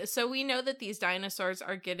 So we know that these dinosaurs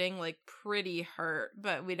are getting like pretty hurt,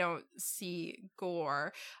 but we don't see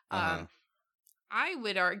gore. I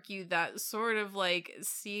would argue that sort of like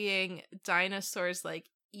seeing dinosaurs like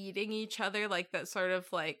eating each other, like that sort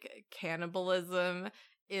of like cannibalism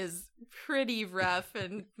is pretty rough,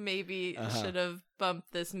 and maybe should have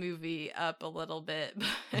bumped this movie up a little bit.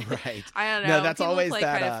 Right. I don't know. No, that's People always play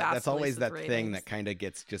that. kind of That's always that ratings. thing that kind of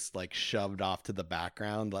gets just like shoved off to the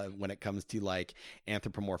background when it comes to like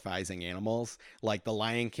anthropomorphizing animals. Like the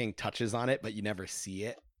Lion King touches on it, but you never see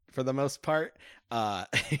it for the most part. Where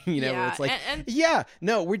it's like,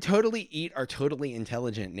 we totally eat our totally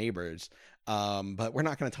intelligent neighbors. But we're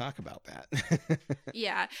not going to talk about that.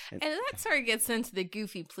 And that sort of gets into the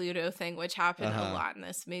goofy Pluto thing, which happened a lot in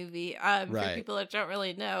this movie. For people that don't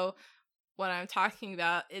really know, what I'm talking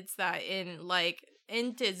about. It's that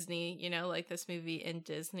in Disney, you know, like this movie in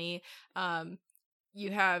Disney,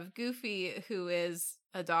 you have Goofy, who is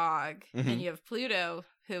a dog, and you have Pluto,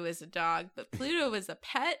 who is a dog, but Pluto is a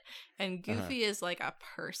pet and Goofy is like a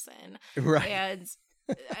person. Right. And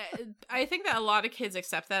I think that a lot of kids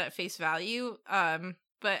accept that at face value.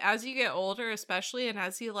 But as you get older, especially, and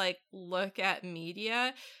as you like look at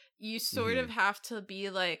media, you sort of have to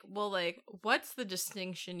be like, well, like, what's the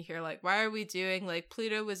distinction here? Like, why are we doing like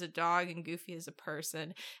Pluto is a dog and Goofy is a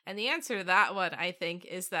person? And the answer to that one, I think,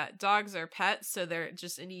 is that dogs are pets, so they're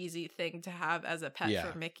just an easy thing to have as a pet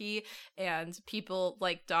for Mickey. And people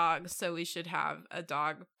like dogs, so we should have a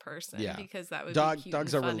dog person because that would be cute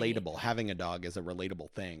dogs and are funny. relatable. Having a dog is a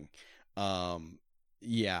relatable thing. Bo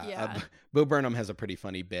Burnham has a pretty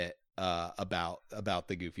funny bit about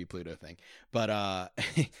the Goofy Pluto thing, but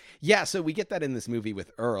so we get that in this movie with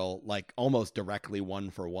Earl, like almost directly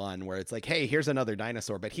 1-for-1, where it's like, hey, here's another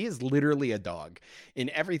dinosaur, but he is literally a dog. In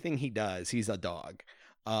everything he does, he's a dog.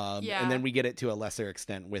 And then we get it to a lesser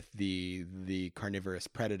extent with the carnivorous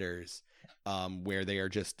predators, where they are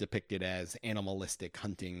just depicted as animalistic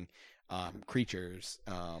hunting creatures.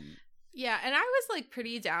 Yeah, and I was like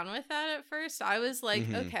pretty down with that at first. I was like,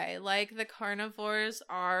 okay, like the carnivores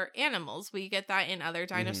are animals. We get that in other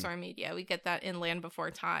dinosaur media. We get that in Land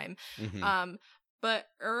Before Time. But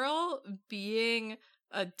Earl being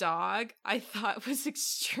a dog, I thought was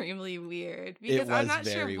extremely weird because I'm not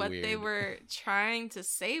sure what they were trying to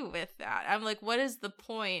say with that. I'm like, what is the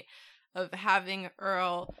point of having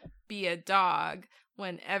Earl be a dog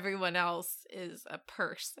when everyone else is a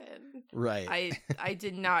person? Right. I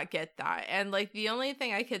did not get that. And like the only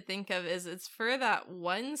thing I could think of is it's for that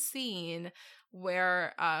one scene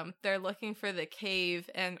where they're looking for the cave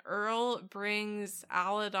and Earl brings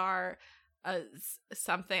Aladar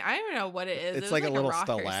something. I don't know what it is. It's like a little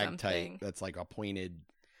stalactite that's like a pointed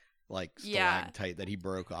like stalactite that he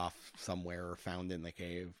broke off somewhere or found in the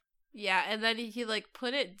cave. Yeah, and then he like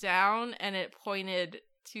put it down and it pointed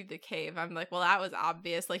to the cave. I'm like, well, that was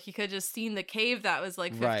obvious. Like he could have just seen the cave that was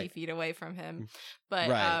like 50 feet away from him. But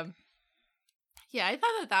yeah, I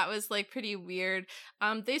thought that was like pretty weird.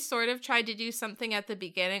 They sort of tried to do something at the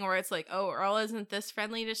beginning where it's like, oh, Earl isn't this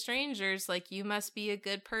friendly to strangers. Like you must be a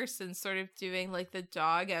good person, sort of doing like the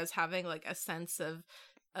dog as having like a sense of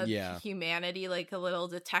humanity, like a little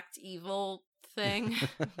detect evil thing.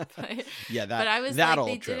 but I was like,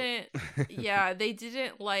 they didn't they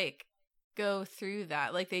didn't like go through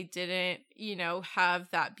that. Like they didn't, you know, have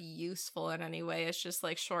that be useful in any way. It's just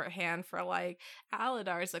like shorthand for like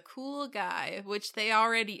Aladar's a cool guy, which we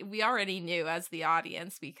already knew as the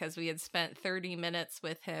audience because we had spent 30 minutes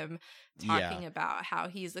with him talking about how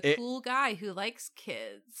he's a cool guy who likes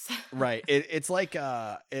kids. Right. It's like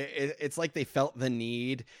it's like they felt the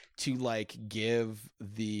need to like give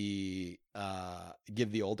the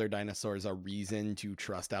older dinosaurs a reason to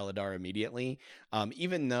trust Aladar immediately,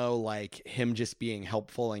 even though like him just being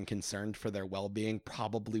helpful and concerned for their well-being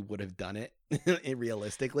probably would have done it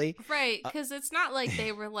realistically, right? Because it's not like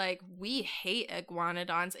they were like, we hate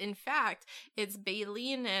iguanodons. In fact, it's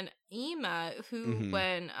Baleen and Ema who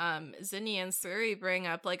when Zinni and Suri bring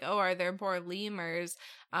up like, oh, are there more lemurs,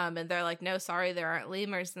 and they're like, no, sorry, there aren't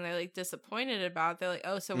lemurs, and they're like disappointed about it. They're like,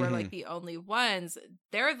 oh, so we're like the only ones.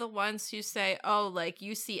 They're the ones who say, oh, like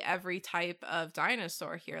you see every type of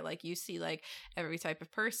dinosaur here, like you see like every type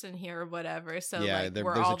of person here or whatever, so like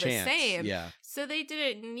we're all the same. So they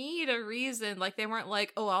didn't need a reason. Like they weren't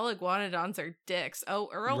like, oh, all iguanodons are dicks, oh,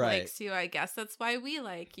 Earl likes you, I guess that's why we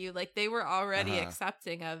like you. Like they were already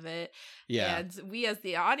accepting of it. And we as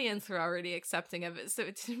the audience were already accepting of it, so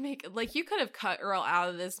it didn't make like, you could have cut Earl out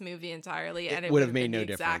of this movie entirely and it would have made no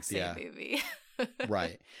difference. Same movie.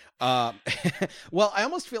 Right. Well, I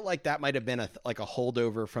almost feel like that might have been a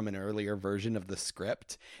holdover from an earlier version of the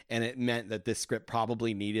script, and it meant that this script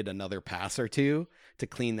probably needed another pass or two to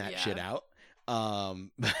clean that shit out.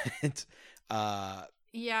 But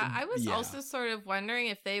I was also sort of wondering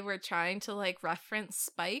if they were trying to like reference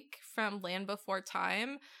Spike from Land Before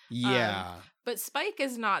Time. But Spike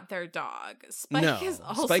is not their dog. Spike is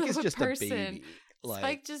also just a baby.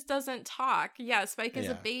 Spike just doesn't talk. Spike is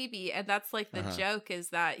a baby, and that's like the joke is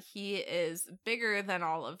that he is bigger than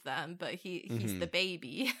all of them, but he's the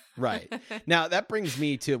baby. Right. Now, that brings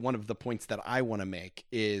me to one of the points that I want to make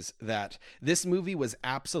is that this movie was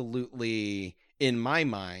absolutely, in my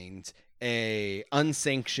mind, a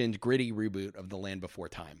unsanctioned, gritty reboot of The Land Before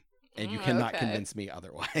Time. And you cannot convince me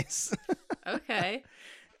otherwise. Okay.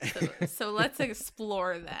 So let's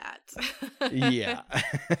explore that. Yeah,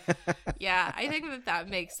 I think that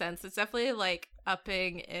makes sense. It's definitely like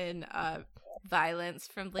upping in violence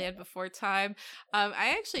from Land Before Time.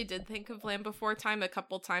 I actually did think of Land Before Time a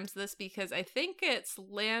couple times this because I think it's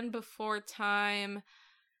Land Before Time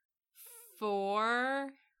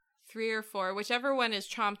 3 or 4, whichever one is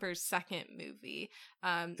Chomper's second movie.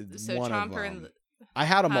 So One Chomper of and them. I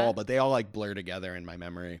had them all, but they all like blur together in my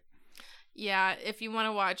memory. yeah, if you want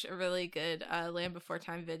to watch a really good Land Before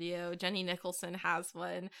Time video, Jenny Nicholson has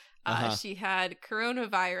one. She had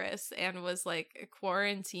coronavirus and was like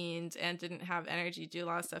quarantined and didn't have energy to do a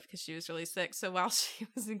lot of stuff because she was really sick. So while she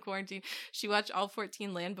was in quarantine, she watched all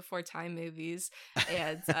 14 Land Before Time movies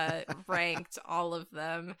and ranked all of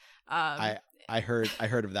them. I heard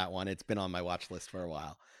of that one. It's been on my watch list for a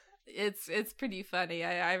while. It's pretty funny.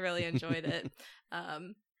 I really enjoyed it.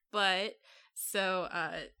 But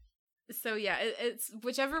so yeah, it's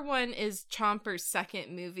whichever one is Chomper's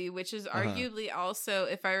second movie, which is arguably also,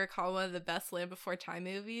 if I recall, one of the best Land Before Time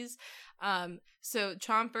movies. So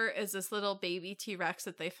Chomper is this little baby T-Rex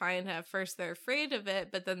that they find, and at first they're afraid of it,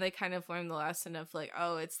 but then they kind of learn the lesson of like,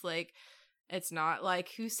 oh, it's like, it's not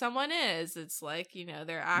like who someone is. It's like, you know,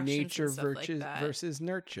 their actions Nature and stuff like that. versus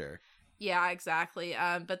nurture. Yeah, exactly.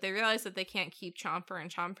 But they realize that they can't keep Chomper,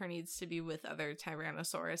 and Chomper needs to be with other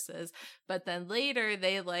Tyrannosauruses. But then later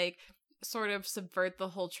they like sort of subvert the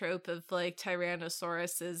whole trope of like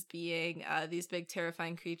Tyrannosauruses being these big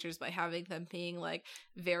terrifying creatures by having them being like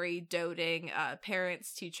very doting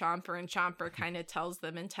parents to Chomper, and Chomper kind of tells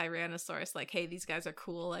them in Tyrannosaurus like, hey, these guys are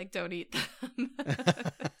cool, like don't eat them.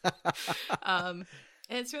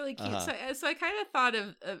 And it's really cute. So I kind of thought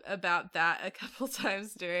about that a couple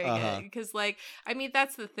times during it, because like, I mean,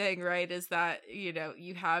 that's the thing, right, is that, you know,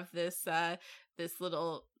 you have this this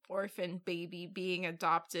little orphan baby being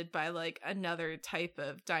adopted by like another type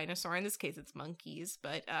of dinosaur. In this case it's monkeys,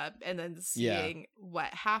 but and then seeing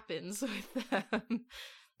what happens with them.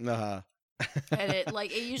 And it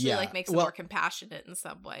like it usually like makes them more compassionate in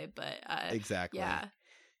some way, but exactly. Yeah.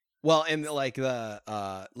 Well, and like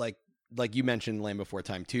the like you mentioned Land Before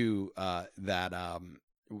Time too, that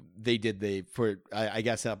they did I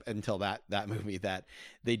guess up until that movie that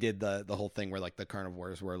they did the whole thing where like the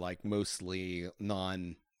carnivores were like mostly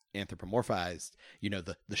non-anthropomorphized, you know,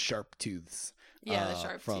 the sharp tooths. The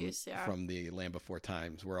sharp tooths, from the Land Before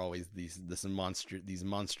Times were always these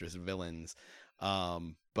monstrous villains.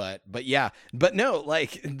 But no,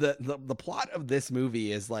 like the plot of this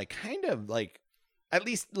movie is like kind of like, at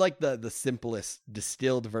least like the simplest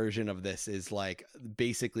distilled version of this is like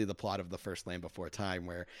basically the plot of the first Land Before Time,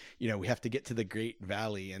 where, you know, we have to get to the Great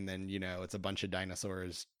Valley, and then, you know, it's a bunch of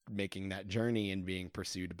dinosaurs making that journey and being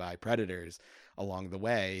pursued by predators along the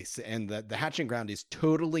way. And the hatching ground is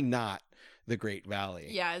totally not the Great Valley.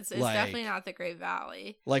 Yeah, it's like, definitely not the Great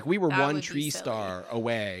Valley. Like we were one tree star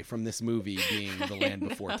away from this movie being the Land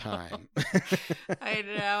Before Time. I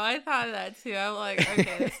know. I thought that too. I'm like,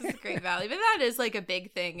 okay, this is the Great Valley. But that is like a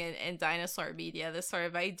big thing in dinosaur media, this sort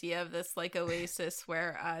of idea of this like oasis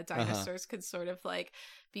where dinosaurs could sort of like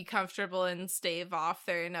be comfortable and stave off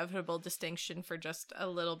their inevitable distinction for just a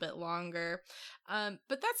little bit longer. But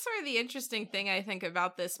that's sort of the interesting thing I think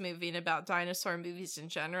about this movie and about dinosaur movies in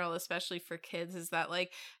general, especially for kids, is that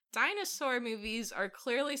like dinosaur movies are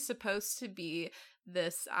clearly supposed to be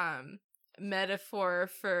this metaphor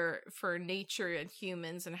for nature and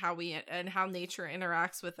humans, and how nature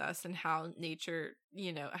interacts with us, and how nature,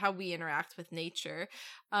 you know, how we interact with nature.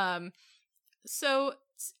 So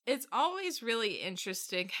it's always really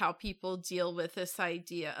interesting how people deal with this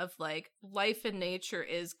idea of like life in nature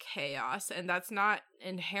is chaos, and that's not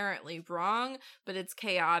inherently wrong, but it's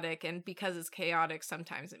chaotic, and because it's chaotic,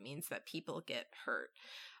 sometimes it means that people get hurt.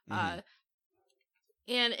 And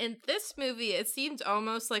in this movie, it seemed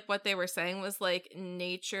almost like what they were saying was like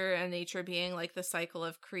nature, and nature being like the cycle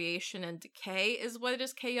of creation and decay is what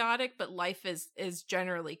is chaotic, but life is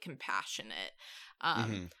generally compassionate.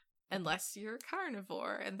 Unless you're a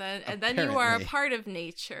carnivore, and then you are a part of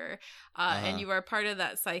nature, and you are part of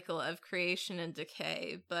that cycle of creation and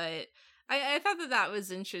decay. But I thought that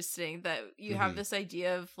was interesting, that you have this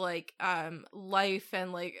idea of like life,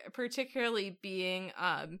 and like particularly being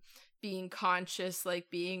conscious, like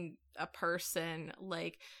being a person,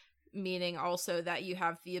 like meaning also that you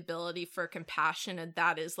have the ability for compassion, and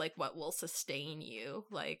that is like what will sustain you.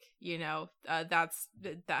 Like, you know, that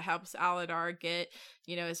helps Aladar get,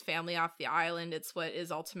 you know, his family off the island. It's what is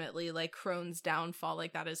ultimately like Crone's downfall.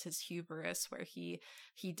 Like that is his hubris, where he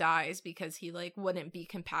dies because he like wouldn't be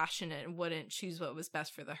compassionate and wouldn't choose what was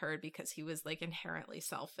best for the herd because he was like inherently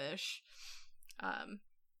selfish.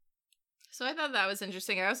 So I thought that was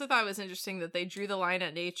interesting. I also thought it was interesting that they drew the line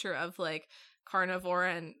at nature of like carnivore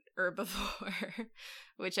and herbivore,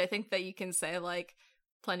 which I think that you can say like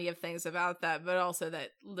plenty of things about that, but also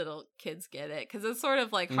that little kids get it, because it's sort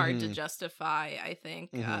of like hard to justify, I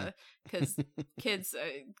think, because kids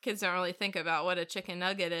don't really think about what a chicken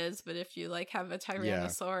nugget is, but if you like have a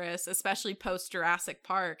Tyrannosaurus, especially post Jurassic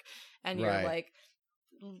Park, and you're like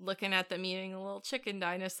looking at them eating a little chicken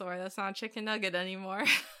dinosaur, that's not a chicken nugget anymore.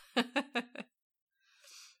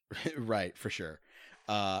 Right, for sure.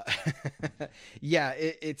 Yeah,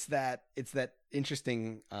 it's that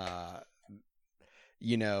interesting,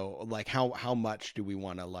 you know, like how much do we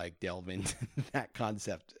want to like delve into that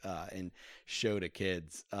concept and show to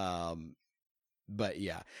kids? But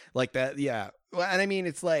yeah, like that. Yeah. Well, and I mean,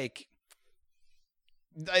 it's like,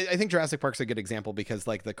 I think Jurassic Park's a good example because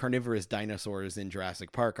like the carnivorous dinosaurs in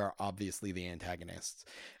Jurassic Park are obviously the antagonists.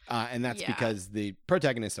 And that's because the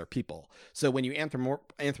protagonists are people. So when you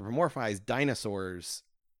anthropomorphize dinosaurs,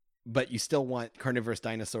 but you still want carnivorous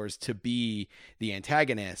dinosaurs to be the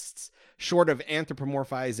antagonists, short of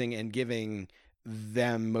anthropomorphizing and giving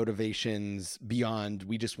them motivations beyond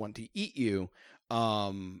we just want to eat you,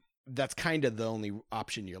 that's kind of the only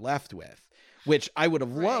option you're left with. Which I would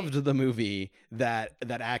have loved the movie that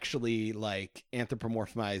actually like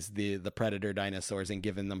anthropomorphized the predator dinosaurs and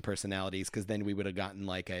given them personalities, because then we would have gotten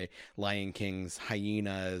like a Lion King's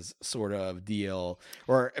hyenas sort of deal.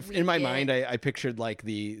 Or in my mind, I pictured like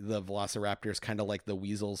the velociraptors kind of like the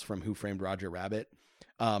weasels from Who Framed Roger Rabbit.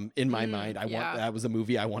 In my mind, that was a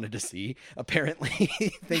movie I wanted to see, apparently,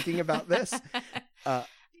 thinking about this.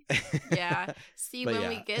 See, when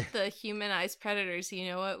we get the humanized predators, you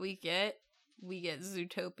know what we get? We get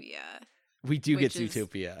Zootopia. We do get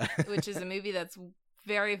Zootopia. Which is a movie that's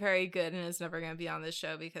very, very good and is never going to be on this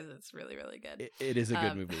show because it's really, really good. It is a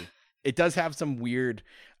good movie. It does have some weird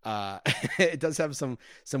it does have some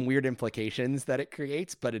weird implications that it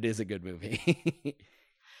creates, but it is a good movie.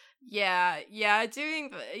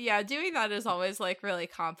 Doing that is always like really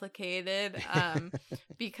complicated,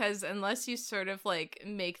 because unless you sort of like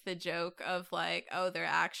make the joke of like, oh, they're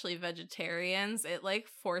actually vegetarians, it like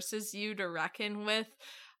forces you to reckon with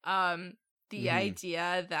the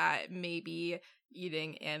idea that maybe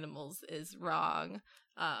eating animals is wrong.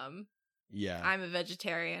 I'm a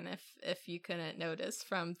vegetarian, if you couldn't notice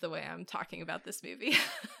from the way I'm talking about this movie.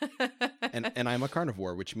 and I'm a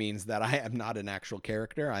carnivore, which means that I am not an actual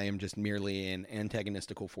character. I am just merely an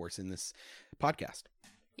antagonistical force in this podcast.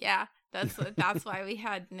 Yeah, that's why we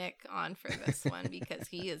had Nick on for this one, because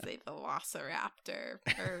he is a velociraptor.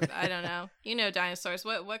 Or I don't know. You know dinosaurs.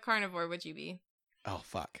 What carnivore would you be? Oh,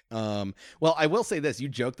 fuck. Well, I will say this. You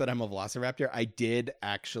joke that I'm a velociraptor. I did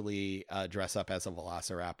actually dress up as a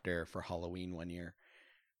velociraptor for Halloween one year.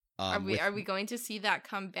 Are we going to see that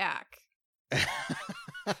come back?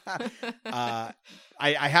 I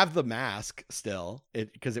have the mask still,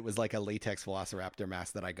 because it was like a latex velociraptor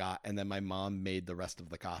mask that I got, and then my mom made the rest of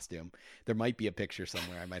the costume. There might be a picture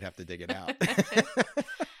somewhere. I might have to dig it out.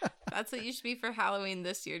 That's what you should be for Halloween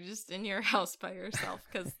this year, just in your house by yourself,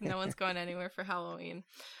 because no one's going anywhere for Halloween.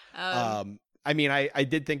 I mean, I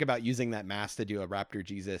did think about using that mask to do a Raptor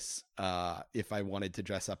Jesus if I wanted to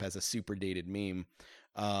dress up as a super dated meme.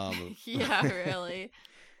 Yeah, really.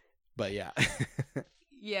 But yeah.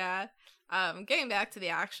 Yeah. Getting back to the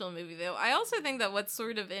actual movie, though, I also think that what's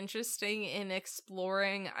sort of interesting in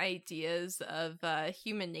exploring ideas of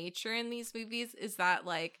human nature in these movies is that,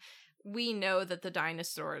 like, we know that the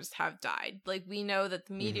dinosaurs have died. Like, we know that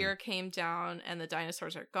the meteor came down and the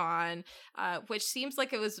dinosaurs are gone, which seems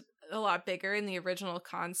like it was a lot bigger in the original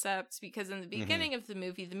concept, because in the beginning of the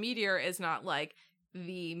movie, the meteor is not like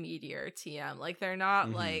the meteor TM. Like, they're not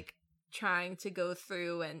like trying to go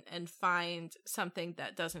through and find something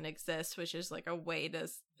that doesn't exist, which is like a way to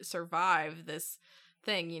survive this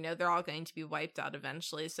thing. You know, they're all going to be wiped out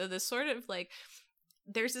eventually. So this sort of like,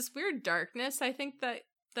 there's this weird darkness, I think, that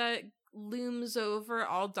looms over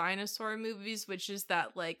all dinosaur movies, which is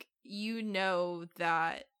that, like, you know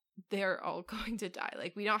that they're all going to die.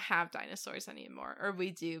 Like, we don't have dinosaurs anymore, or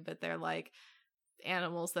we do, but they're like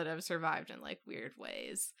animals that have survived in like weird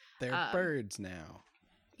ways. They're birds now.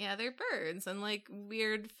 Yeah, they're birds and like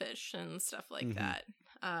weird fish and stuff like that.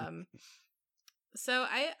 So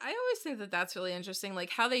I always think that that's really interesting,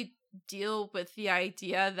 like how they deal with the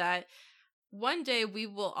idea that one day we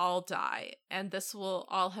will all die and this will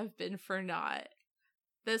all have been for naught.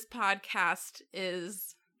 This podcast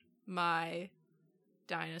is my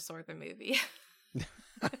Dinosaur the movie.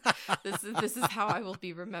 This is how I will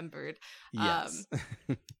be remembered. Yes.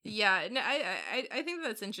 Yeah, no, I think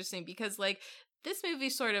that's interesting, because like this movie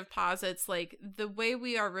sort of posits like the way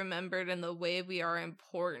we are remembered and the way we are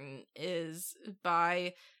important is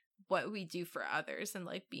by what we do for others and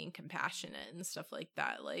like being compassionate and stuff like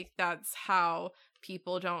that. Like that's how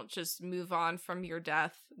people don't just move on from your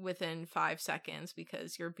death within 5 seconds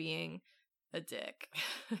because you're being a dick.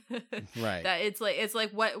 Right. That it's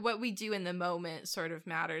like what we do in the moment sort of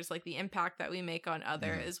matters. Like the impact that we make on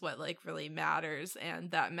other is what like really matters,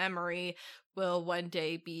 and that memory will one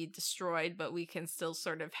day be destroyed, but we can still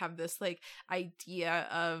sort of have this like idea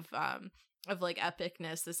of like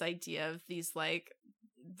epicness, this idea of these like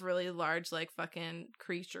really large like fucking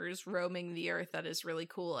creatures roaming the earth that is really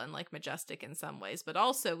cool and like majestic in some ways. But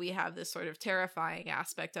also we have this sort of terrifying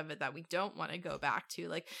aspect of it that we don't want to go back to.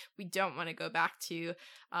 Like we don't want to go back to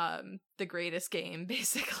the greatest game,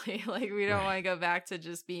 basically. Like we don't want to go back to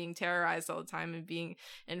just being terrorized all the time and being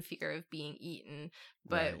in fear of being eaten,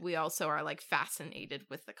 but we also are like fascinated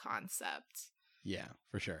with the concept. Yeah,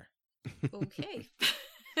 for sure. Okay.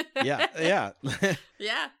 yeah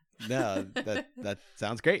Yeah. No, that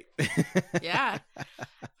sounds great. Yeah.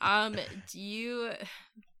 Do you,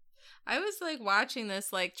 I was like watching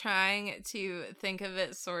this, like trying to think of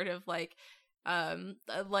it sort of like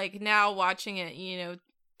now watching it, you know,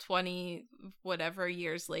 20 whatever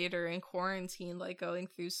years later in quarantine, like going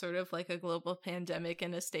through sort of like a global pandemic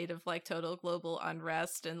in a state of like total global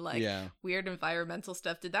unrest and like weird environmental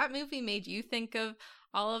stuff. Did that movie made you think of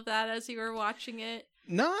all of that as you were watching it?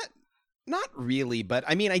 Not really, but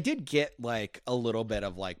I mean, I did get like a little bit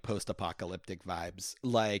of like post-apocalyptic vibes.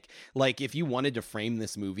 Like if you wanted to frame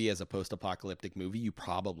this movie as a post-apocalyptic movie, you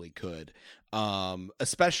probably could.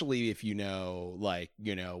 Especially if you know, like,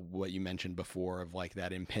 you know, what you mentioned before of like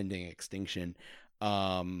that impending extinction.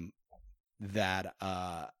 That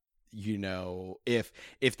you know, if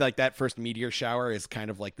like that first meteor shower is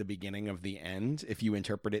kind of like the beginning of the end, if you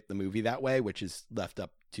interpret it the movie that way, which is left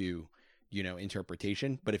up to, you know,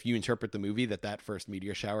 interpretation. But if you interpret the movie that first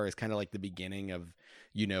meteor shower is kind of like the beginning of,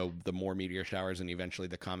 you know, the more meteor showers and eventually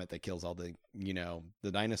the comet that kills all the, you know,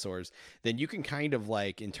 the dinosaurs, then you can kind of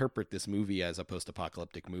like interpret this movie as a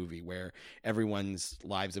post-apocalyptic movie where everyone's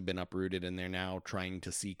lives have been uprooted and they're now trying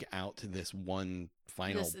to seek out this one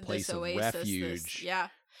final place of oasis, refuge.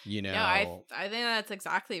 You know, no, I think that's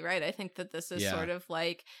exactly right. I think that this is sort of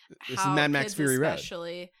like this how is Mad Max Fury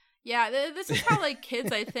especially Road. Yeah, this is how like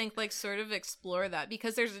kids, I think, like sort of explore that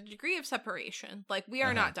because there's a degree of separation. Like we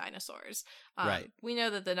are not dinosaurs. Right. We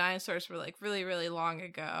know that the dinosaurs were like really, really long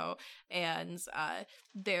ago, and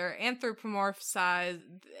they're anthropomorphic.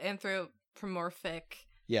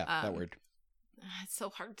 Yeah, that word. It's so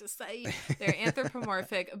hard to say. They're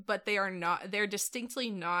anthropomorphic, but they are not. They're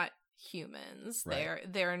distinctly not humans. Right.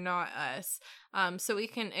 They're not us. So we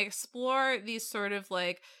can explore these sort of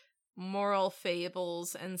like moral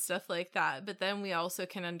fables and stuff like that, but then we also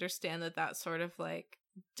can understand that that's sort of like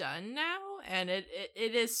done now, and it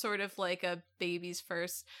is sort of like a baby's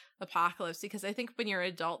first apocalypse, because I think when you're an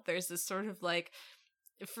adult there's this sort of like,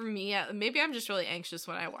 for me, maybe I'm just really anxious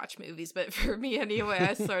when I watch movies, but for me anyway,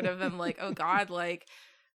 I sort of am like, oh god, like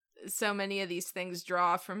so many of these things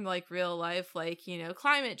draw from like real life, like, you know,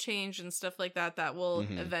 climate change and stuff like that will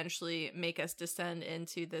eventually make us descend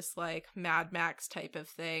into this like Mad Max type of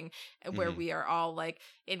thing where we are all like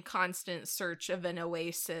in constant search of an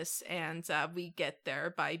oasis, and we get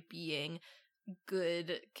there by being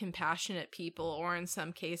good, compassionate people, or in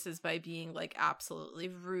some cases by being like absolutely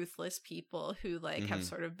ruthless people who like have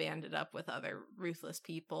sort of banded up with other ruthless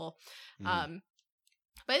people.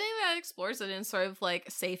 But I think that explores it in sort of like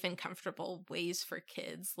safe and comfortable ways for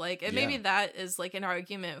kids. Like, and maybe that is like an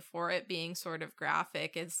argument for it being sort of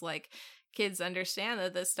graphic. It's like kids understand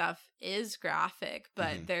that this stuff is graphic,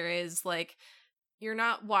 but there is like, you're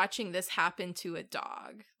not watching this happen to a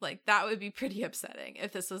dog. Like that would be pretty upsetting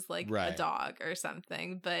if this was like a dog or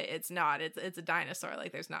something, but it's not. It's a dinosaur.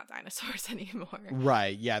 Like there's not dinosaurs anymore.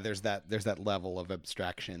 Right. Yeah. There's that level of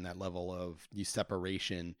abstraction, that level of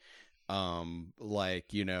separation.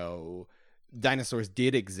 Like, you know, dinosaurs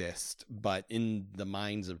did exist, but in the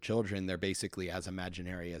minds of children, they're basically as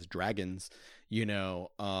imaginary as dragons, you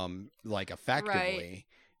know, like effectively,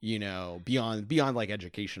 you know, beyond like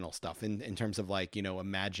educational stuff in terms of like, you know,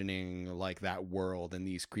 imagining like that world and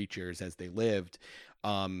these creatures as they lived,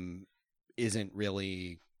 isn't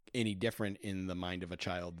really any different in the mind of a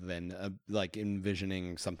child than like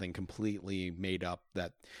envisioning something completely made up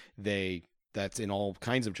that's in all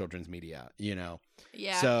kinds of children's media, you know?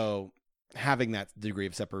 Yeah. So having that degree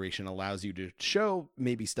of separation allows you to show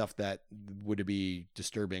maybe stuff that would be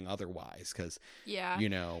disturbing otherwise. Cause you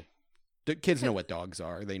know, the kids know what dogs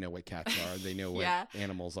are. They know what cats are. They know what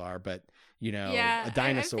animals are, but you know, a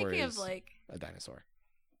dinosaur is like a dinosaur.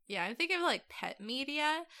 Yeah. I'm thinking of like pet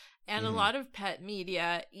media, and a lot of pet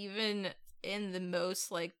media, even in the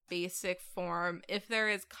most like basic form, if there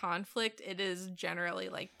is conflict, it is generally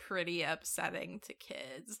like pretty upsetting to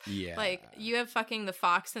kids. Yeah. Like you have fucking the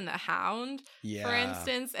Fox and the Hound, Yeah. for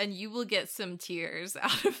instance, and you will get some tears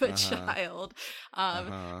out of a child.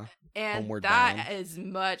 And Homeward that Bound. is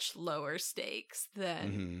much lower stakes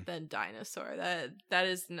than Dinosaur. That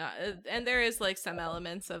is not, and there is like some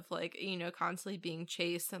elements of like, you know, constantly being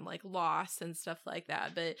chased and like loss and stuff like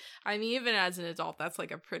that. But I mean, even as an adult, that's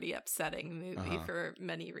like a pretty upsetting movie for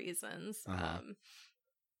many reasons.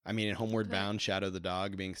 I mean, in Homeward Bound, Shadow the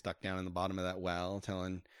dog being stuck down in the bottom of that well,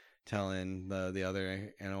 telling the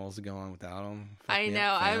other animals to go on without him. I know.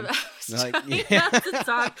 I was like, trying not to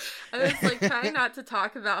talk. I was like trying not to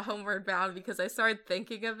talk about Homeward Bound because I started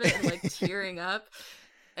thinking of it and like tearing up.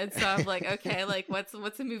 And so I'm like, okay, like what's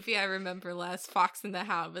a movie I remember less? Fox and the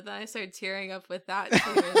Hound. But then I started tearing up with that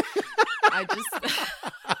too. I just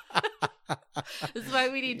this is why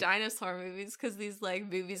we need dinosaur movies, because these like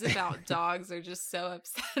movies about dogs are just so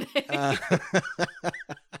upsetting.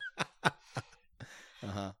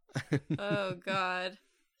 Oh God.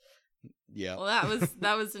 Yeah. Well,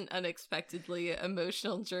 that was an unexpectedly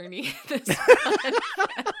emotional journey. This podcast.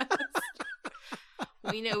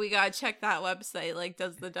 We know we gotta check that website. Like,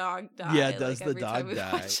 does the dog die? Yeah, does like, the dog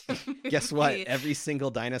die? Guess what? Every single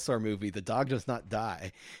dinosaur movie, the dog does not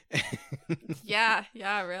die. Yeah,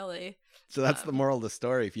 really. So that's the moral of the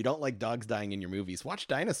story. If you don't like dogs dying in your movies, watch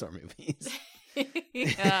dinosaur movies.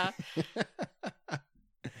 Yeah.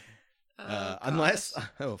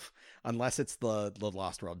 Unless it's the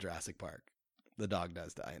Lost World Jurassic Park, the dog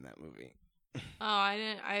does die in that movie. Oh, I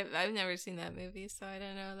didn't. I've never seen that movie, so I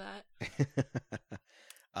didn't know that.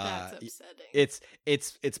 That's upsetting.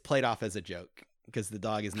 It's played off as a joke because the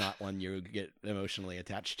dog is not one you get emotionally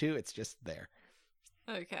attached to. It's just there.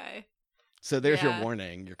 Okay. So there's your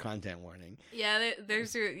warning, your content warning. Yeah,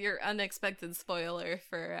 there's your unexpected spoiler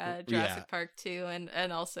for Jurassic Park 2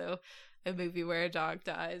 and also a movie where a dog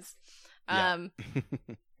dies.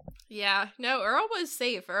 Yeah, no, Earl was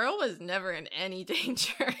safe. Earl was never in any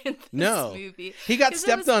danger in this movie. He got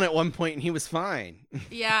stepped on at one point and he was fine.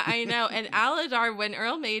 Yeah, I know. And Aladar, when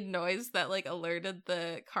Earl made noise that like alerted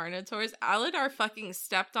the Carnotaurs, Aladar fucking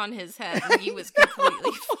stepped on his head and he was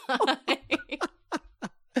completely fine.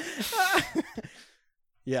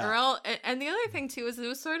 Yeah. Earl, and the other thing too is it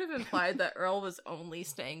was sort of implied that Earl was only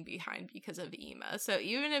staying behind because of Ema. So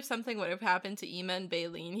even if something would have happened to Ema and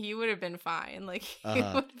Baleen, he would have been fine. Like he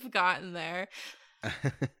would have gotten there.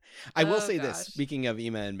 I will say this. Speaking of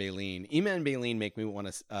Ema and Baleen make me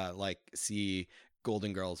want to like see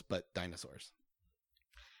Golden Girls but dinosaurs.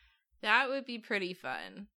 That would be pretty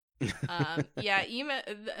fun. Yeah, Ema.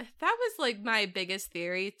 That was like my biggest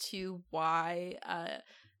theory to why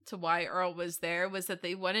Earl was there, was that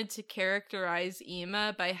they wanted to characterize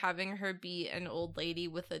Ema by having her be an old lady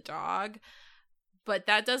with a dog, but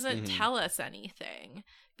that doesn't tell us anything,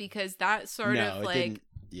 because that sort of like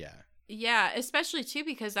especially too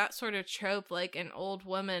because that sort of trope, like an old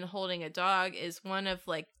woman holding a dog, is one of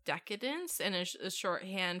like decadence and a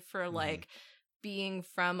shorthand for like being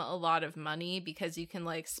from a lot of money, because you can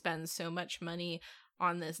like spend so much money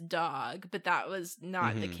on this dog. But that was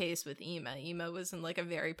not the case with Ema. Ema was in like a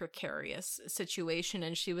very precarious situation,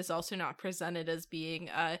 and she was also not presented as being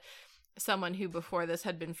someone who before this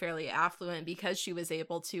had been fairly affluent, because she was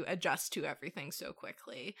able to adjust to everything so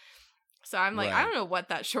quickly. So I'm like, I don't know what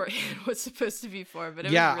that shorthand was supposed to be for, but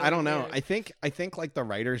it was really I don't know. weird. I think like the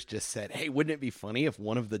writers just said, hey, wouldn't it be funny if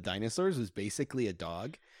one of the dinosaurs was basically a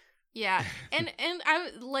dog? Yeah, and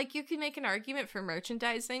I like, you can make an argument for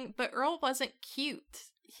merchandising, but Earl wasn't cute.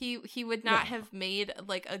 He would not have made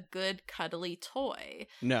like a good cuddly toy.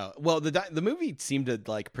 No, well the movie seemed to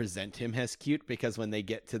like present him as cute, because when they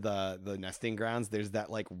get to the nesting grounds, there's that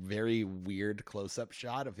like very weird close up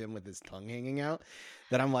shot of him with his tongue hanging out.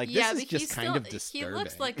 That I'm like, this is just kind of disturbing. He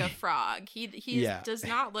looks like a frog. He does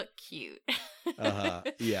not look cute.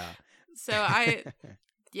 Yeah. So I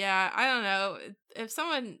don't know. If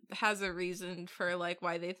someone has a reason for like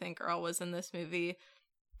why they think Earl was in this movie,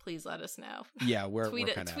 please let us know. Yeah, we're tweet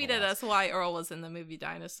at us why Earl was in the movie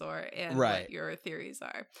Dinosaur and what your theories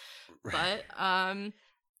are. But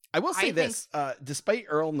I will say this, despite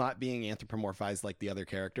Earl not being anthropomorphized like the other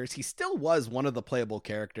characters, he still was one of the playable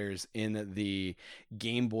characters in the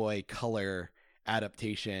Game Boy Color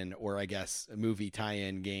adaptation, or I guess movie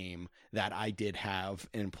tie-in game that I did have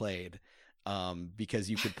and played, because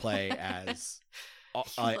you could play as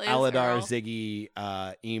Aladar, Earl. Ziggy,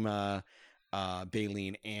 Ema,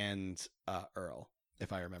 Baleen, and Earl,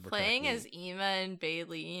 if I remember Playing correctly. as Ema and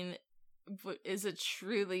Baleen is a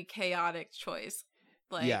truly chaotic choice.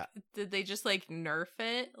 Like, Yeah. did they just like nerf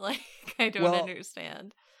it? Like, I don't Well,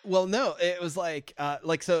 understand. Well, no, it was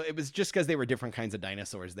so it was just because they were different kinds of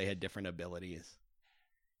dinosaurs. They had different abilities.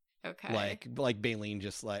 Okay. Like Baleen,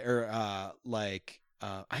 just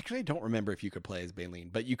actually I don't remember if you could play as Baleen,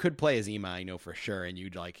 but you could play as Ema, I know for sure, and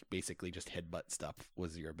you'd like basically just headbutt stuff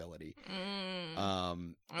was your ability.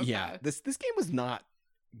 Okay. Yeah, this game was not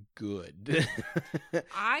good.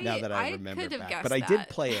 Now that I remember back, but I did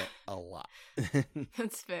play it a lot.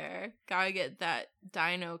 That's fair. Gotta get that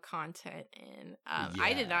dino content in.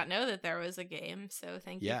 I did not know that there was a game, so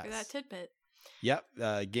thank you for that tidbit. Yep,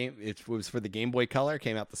 it was for the Game Boy Color.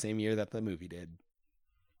 Came out the same year that the movie did.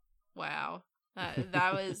 Wow,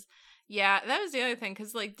 that was that was the other thing,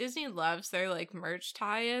 because like Disney loves their like merch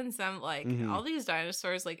tie-ins. I'm like, all these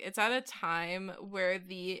dinosaurs, like it's at a time where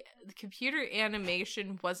the computer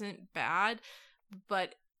animation wasn't bad,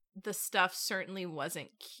 but the stuff certainly wasn't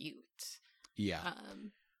cute. Yeah.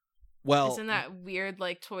 Well, isn't that weird?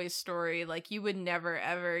 Like Toy Story, like you would never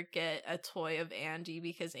ever get a toy of Andy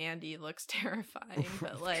because Andy looks terrifying,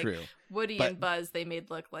 but like Woody and Buzz, they made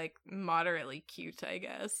look like moderately cute, I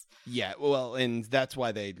guess. Yeah, well, and that's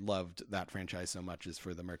why they loved that franchise so much, is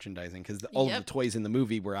for the merchandising, because all of the toys in the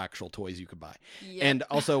movie were actual toys you could buy, and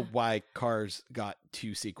also why Cars got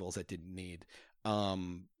 2 sequels it didn't need.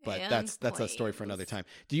 But that's a story for another time.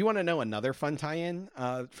 Do you want to know another fun tie-in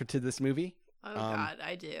to this movie? Oh God,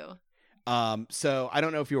 I do. So I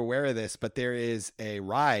don't know if you're aware of this, but there is a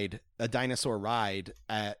dinosaur ride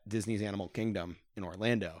at Disney's Animal Kingdom in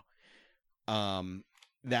Orlando,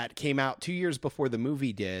 that came out 2 years before the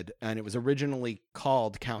movie did. And it was originally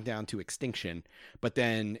called Countdown to Extinction. But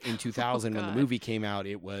then in 2000, when the movie came out,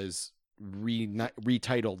 it was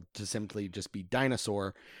retitled to simply just be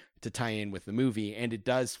Dinosaur, to tie in with the movie. And it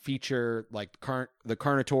does feature like the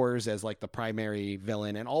Carnotaurs as like the primary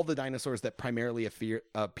villain, and all the dinosaurs that primarily appear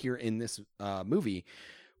in this movie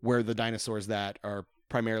were the dinosaurs that are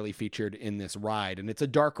primarily featured in this ride. And it's a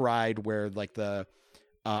dark ride where like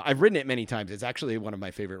I've ridden it many times. It's actually one of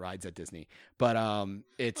my favorite rides at Disney, but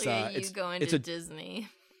it's going to Disney.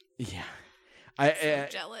 Yeah. I'm so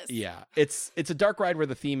jealous. Yeah, it's a dark ride where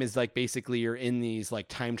the theme is like basically you're in these like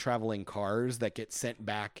time traveling cars that get sent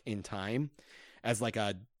back in time as like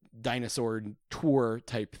a dinosaur tour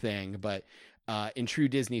type thing. But in true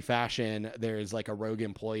Disney fashion, there's like a rogue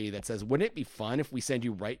employee that says, "Wouldn't it be fun if we send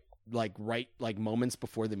you right moments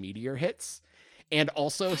before the meteor hits, and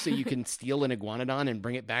also so you can steal an iguanodon and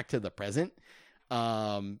bring it back to the present?"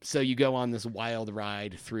 So you go on this wild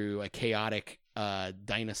ride through a chaotic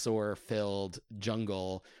dinosaur filled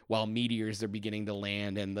jungle while meteors are beginning to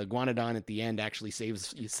land, and the iguanodon at the end actually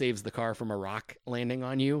saves the car from a rock landing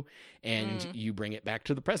on you, and you bring it back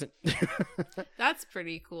to the present. That's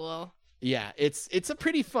pretty cool. Yeah, it's a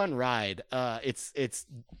pretty fun ride. It's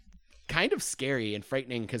kind of scary and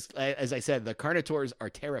frightening because, as I said, the Carnotaurs are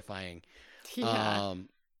terrifying. Yeah.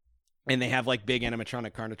 And they have like big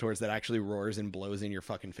animatronic Carnotaurs that actually roars and blows in your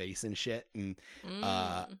fucking face and shit. And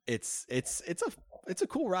it's a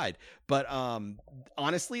cool ride. But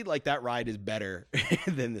honestly, like that ride is better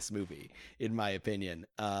than this movie, in my opinion.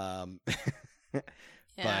 Yeah.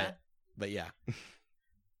 But yeah.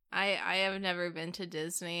 I have never been to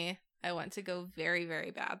Disney. I want to go very, very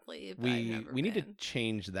badly. But we need to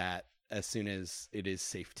change that as soon as it is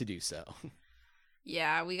safe to do so.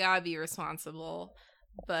 Yeah, we gotta be responsible.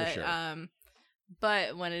 But sure.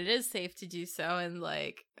 But when it is safe to do so in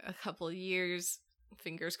like a couple of years,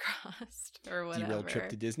 fingers crossed or whatever. D-Roll trip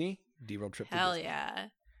to Disney? Hell yeah.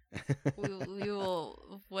 we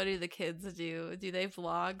will. What do the kids do? Do they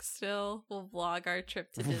vlog still? We'll vlog our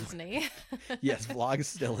trip to Disney. Yes, vlogs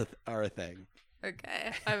still are a thing.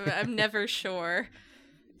 Okay, I'm never sure.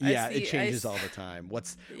 Yeah, it changes all the time.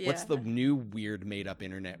 What's the new weird made up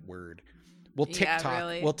internet word? We'll TikTok. Yeah,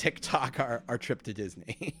 really. We'll TikTok our trip to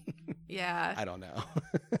Disney. Yeah. I don't know.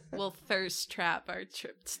 We'll thirst trap our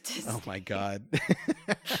trip to Disney. Oh my God.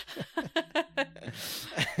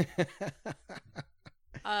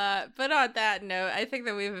 But on that note, I think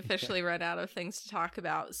that we've officially run out of things to talk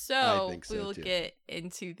about. So we will get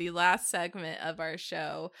into the last segment of our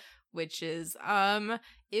show, which is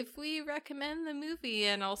if we recommend the movie,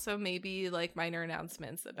 and also maybe like minor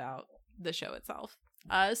announcements about the show itself.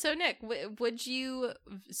 So Nick, would you?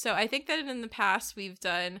 So I think that in the past we've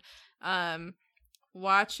done,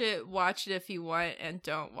 watch it if you want, and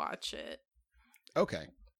don't watch it. Okay.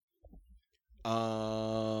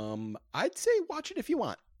 I'd say watch it if you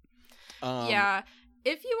want. Yeah,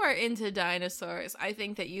 if you are into dinosaurs, I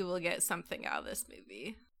think that you will get something out of this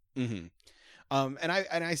movie. Mm-hmm. And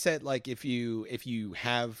I said, like, if you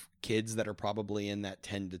have kids that are probably in that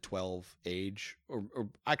 10 to 12 age, or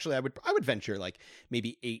actually I would venture like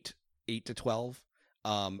maybe 8 to 12.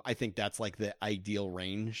 I think that's like the ideal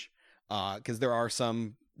range. Cause there are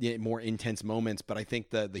some more intense moments, but I think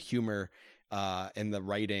the humor, and the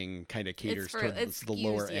writing kind of caters to the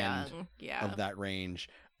lower end of that range.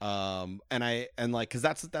 Cause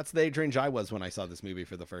that's the age range I was when I saw this movie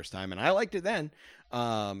for the first time, and I liked it then.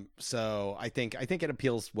 So I think it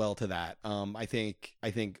appeals well to that. I think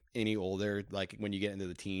any older, like when you get into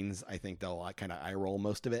the teens, I think they'll kind of eye roll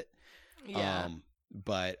most of it. Yeah.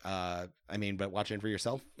 But watching for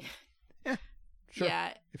yourself. Yeah. Sure.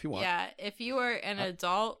 Yeah. If you want. Yeah. If you are an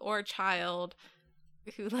adult or child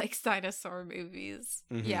who likes dinosaur movies,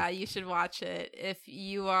 yeah, you should watch it. If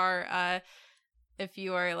you are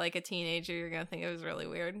like a teenager, you're gonna think it was really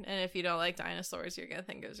weird, and if you don't like dinosaurs, you're gonna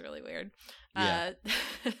think it was really weird. Yeah.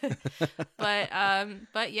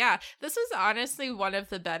 But yeah, this was honestly one of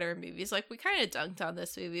the better movies. Like, we kind of dunked on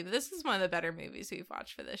this movie, but this is one of the better movies we've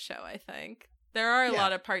watched for this show. I think there are a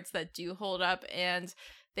lot of parts that do hold up, and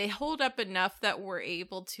they hold up enough that we're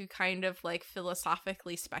able to kind of like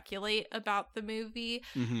philosophically speculate about the movie.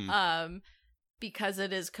 Because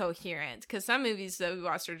it is coherent. Because some movies that we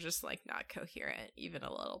watched are just like not coherent even a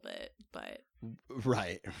little bit. But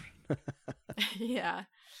right. yeah.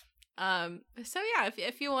 So yeah,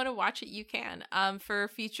 if you want to watch it, you can. For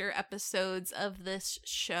future episodes of this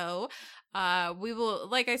show, we will,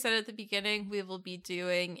 like I said at the beginning, we will be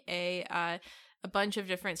doing a bunch of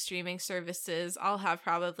different streaming services. I'll have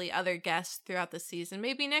probably other guests throughout the season.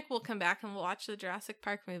 Maybe Nick will come back and we'll watch the Jurassic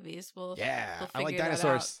Park movies. We'll I like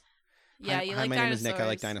dinosaurs. Yeah, hi, you hi, like my dinosaurs. name is Nick. I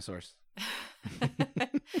like dinosaurs.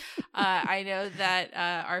 I know that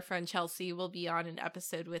our friend Chelsea will be on an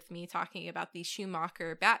episode with me talking about the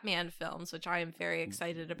Schumacher Batman films, which I am very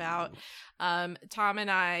excited about. Tom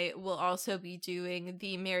and I will also be doing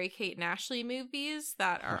the Mary-Kate and Ashley movies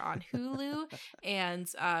that are on Hulu, and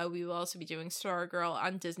we will also be doing Stargirl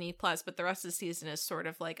on Disney Plus, but the rest of the season is sort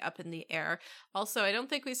of like up in the air. Also, I don't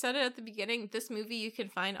think we said it at the beginning, this movie you can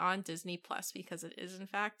find on Disney Plus because it is in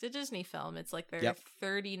fact a Disney film. It's like their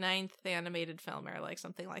 39th animated film or like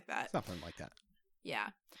something like that. Something like that. Yeah.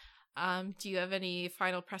 Do you have any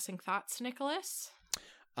final pressing thoughts, Nicholas?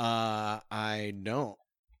 I don't.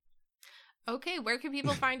 Okay, where can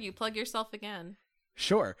people find you? Plug yourself again.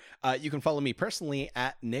 Sure. You can follow me personally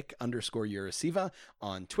at Nick_Urasiva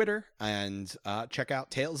on Twitter, and check out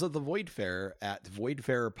Tales of the Voidfarer at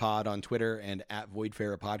VoidfarerPod on Twitter and at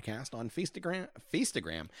VoidfarerPodcast Podcast on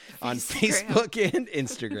Faceagram on Facebook and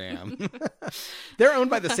Instagram. They're owned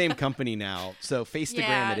by the same company now, so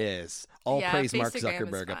Faceagram it is. All praise Mark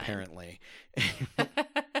Zuckerberg, apparently.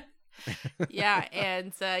 Yeah,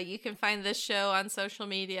 and you can find this show on social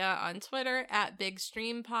media on Twitter at Big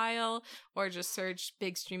Stream Pile, or just search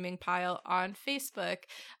Big Streaming Pile on Facebook.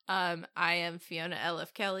 I am Fiona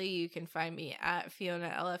L.F. Kelly. You can find me at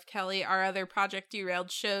Fiona L.F. Kelly. Our other Project Derailed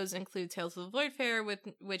shows include Tales of the Voidfarer,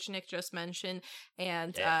 which Nick just mentioned,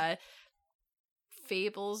 and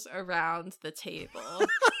Fables Around the Table.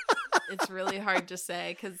 It's really hard to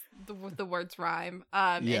say because the words rhyme.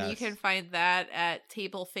 And you can find that at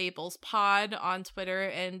Table Fables Pod on Twitter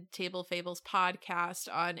and Table Fables Podcast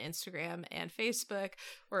on Instagram and Facebook,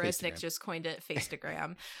 or as Nick just coined it,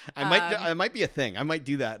 Faceagram. I might be a thing. I might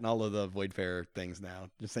do that in all of the Voidfarer things now.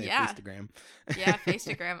 Just saying Faceagram. Yeah,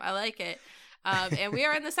 Faceagram. I like it. And we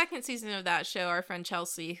are in the second season of that show. Our friend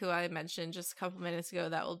Chelsea, who I mentioned just a couple minutes ago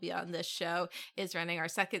that will be on this show, is running our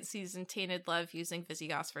second season, Tainted Love, using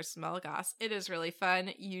Visigoths versus Melgoths. It is really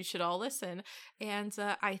fun. You should all listen. And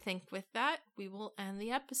I think with that, we will end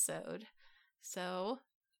the episode. So,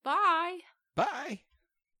 bye. Bye.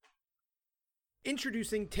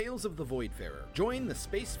 Introducing Tales of the Voidfarer. Join the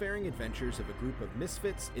spacefaring adventures of a group of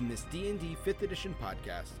misfits in this D&D 5th edition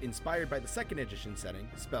podcast inspired by the 2nd edition setting,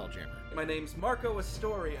 Spelljammer. My name's Marco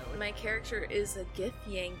Astorio. My character is a Gith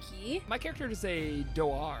Yankee. My character is a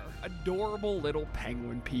Doar, adorable little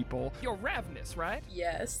penguin people. You're Ravenous, right?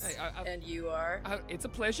 Yes, and you are? It's a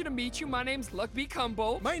pleasure to meet you. My name's Luckby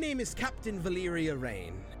Cumbo. My name is Captain Valeria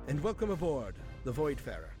Rain, and welcome aboard the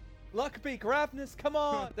Voidfarer. Luckbeak, Ravenous, come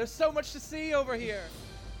on! There's so much to see over here!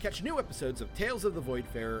 Catch new episodes of Tales of the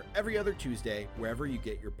Voidfarer every other Tuesday, wherever you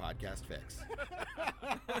get your podcast fix.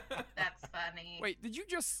 That's funny. Wait, did you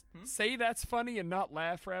just say that's funny and not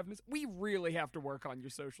laugh, Ravenous? We really have to work on your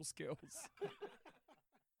social skills.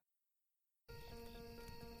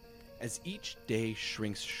 As each day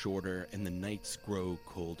shrinks shorter and the nights grow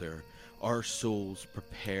colder, our souls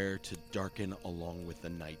prepare to darken along with the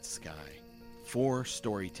night sky. 4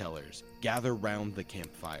 storytellers gather round the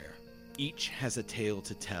campfire. Each has a tale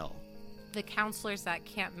to tell. The counselors at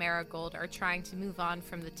Camp Marigold are trying to move on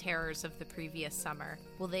from the terrors of the previous summer.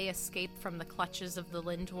 Will they escape from the clutches of the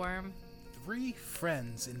Lindworm? 3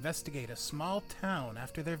 friends investigate a small town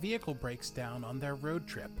after their vehicle breaks down on their road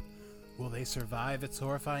trip. Will they survive its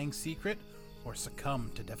horrifying secret or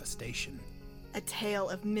succumb to devastation? A tale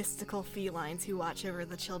of mystical felines who watch over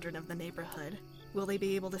the children of the neighborhood. Will they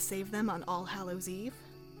be able to save them on All Hallows Eve?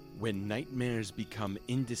 When nightmares become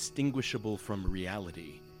indistinguishable from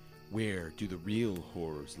reality, where do the real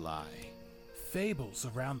horrors lie? Fables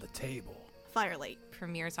Around the Table. Firelight.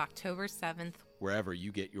 Premieres October 7th. Wherever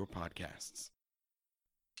you get your podcasts.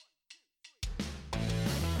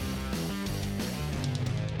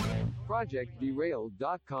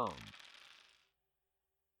 ProjectDerailed.com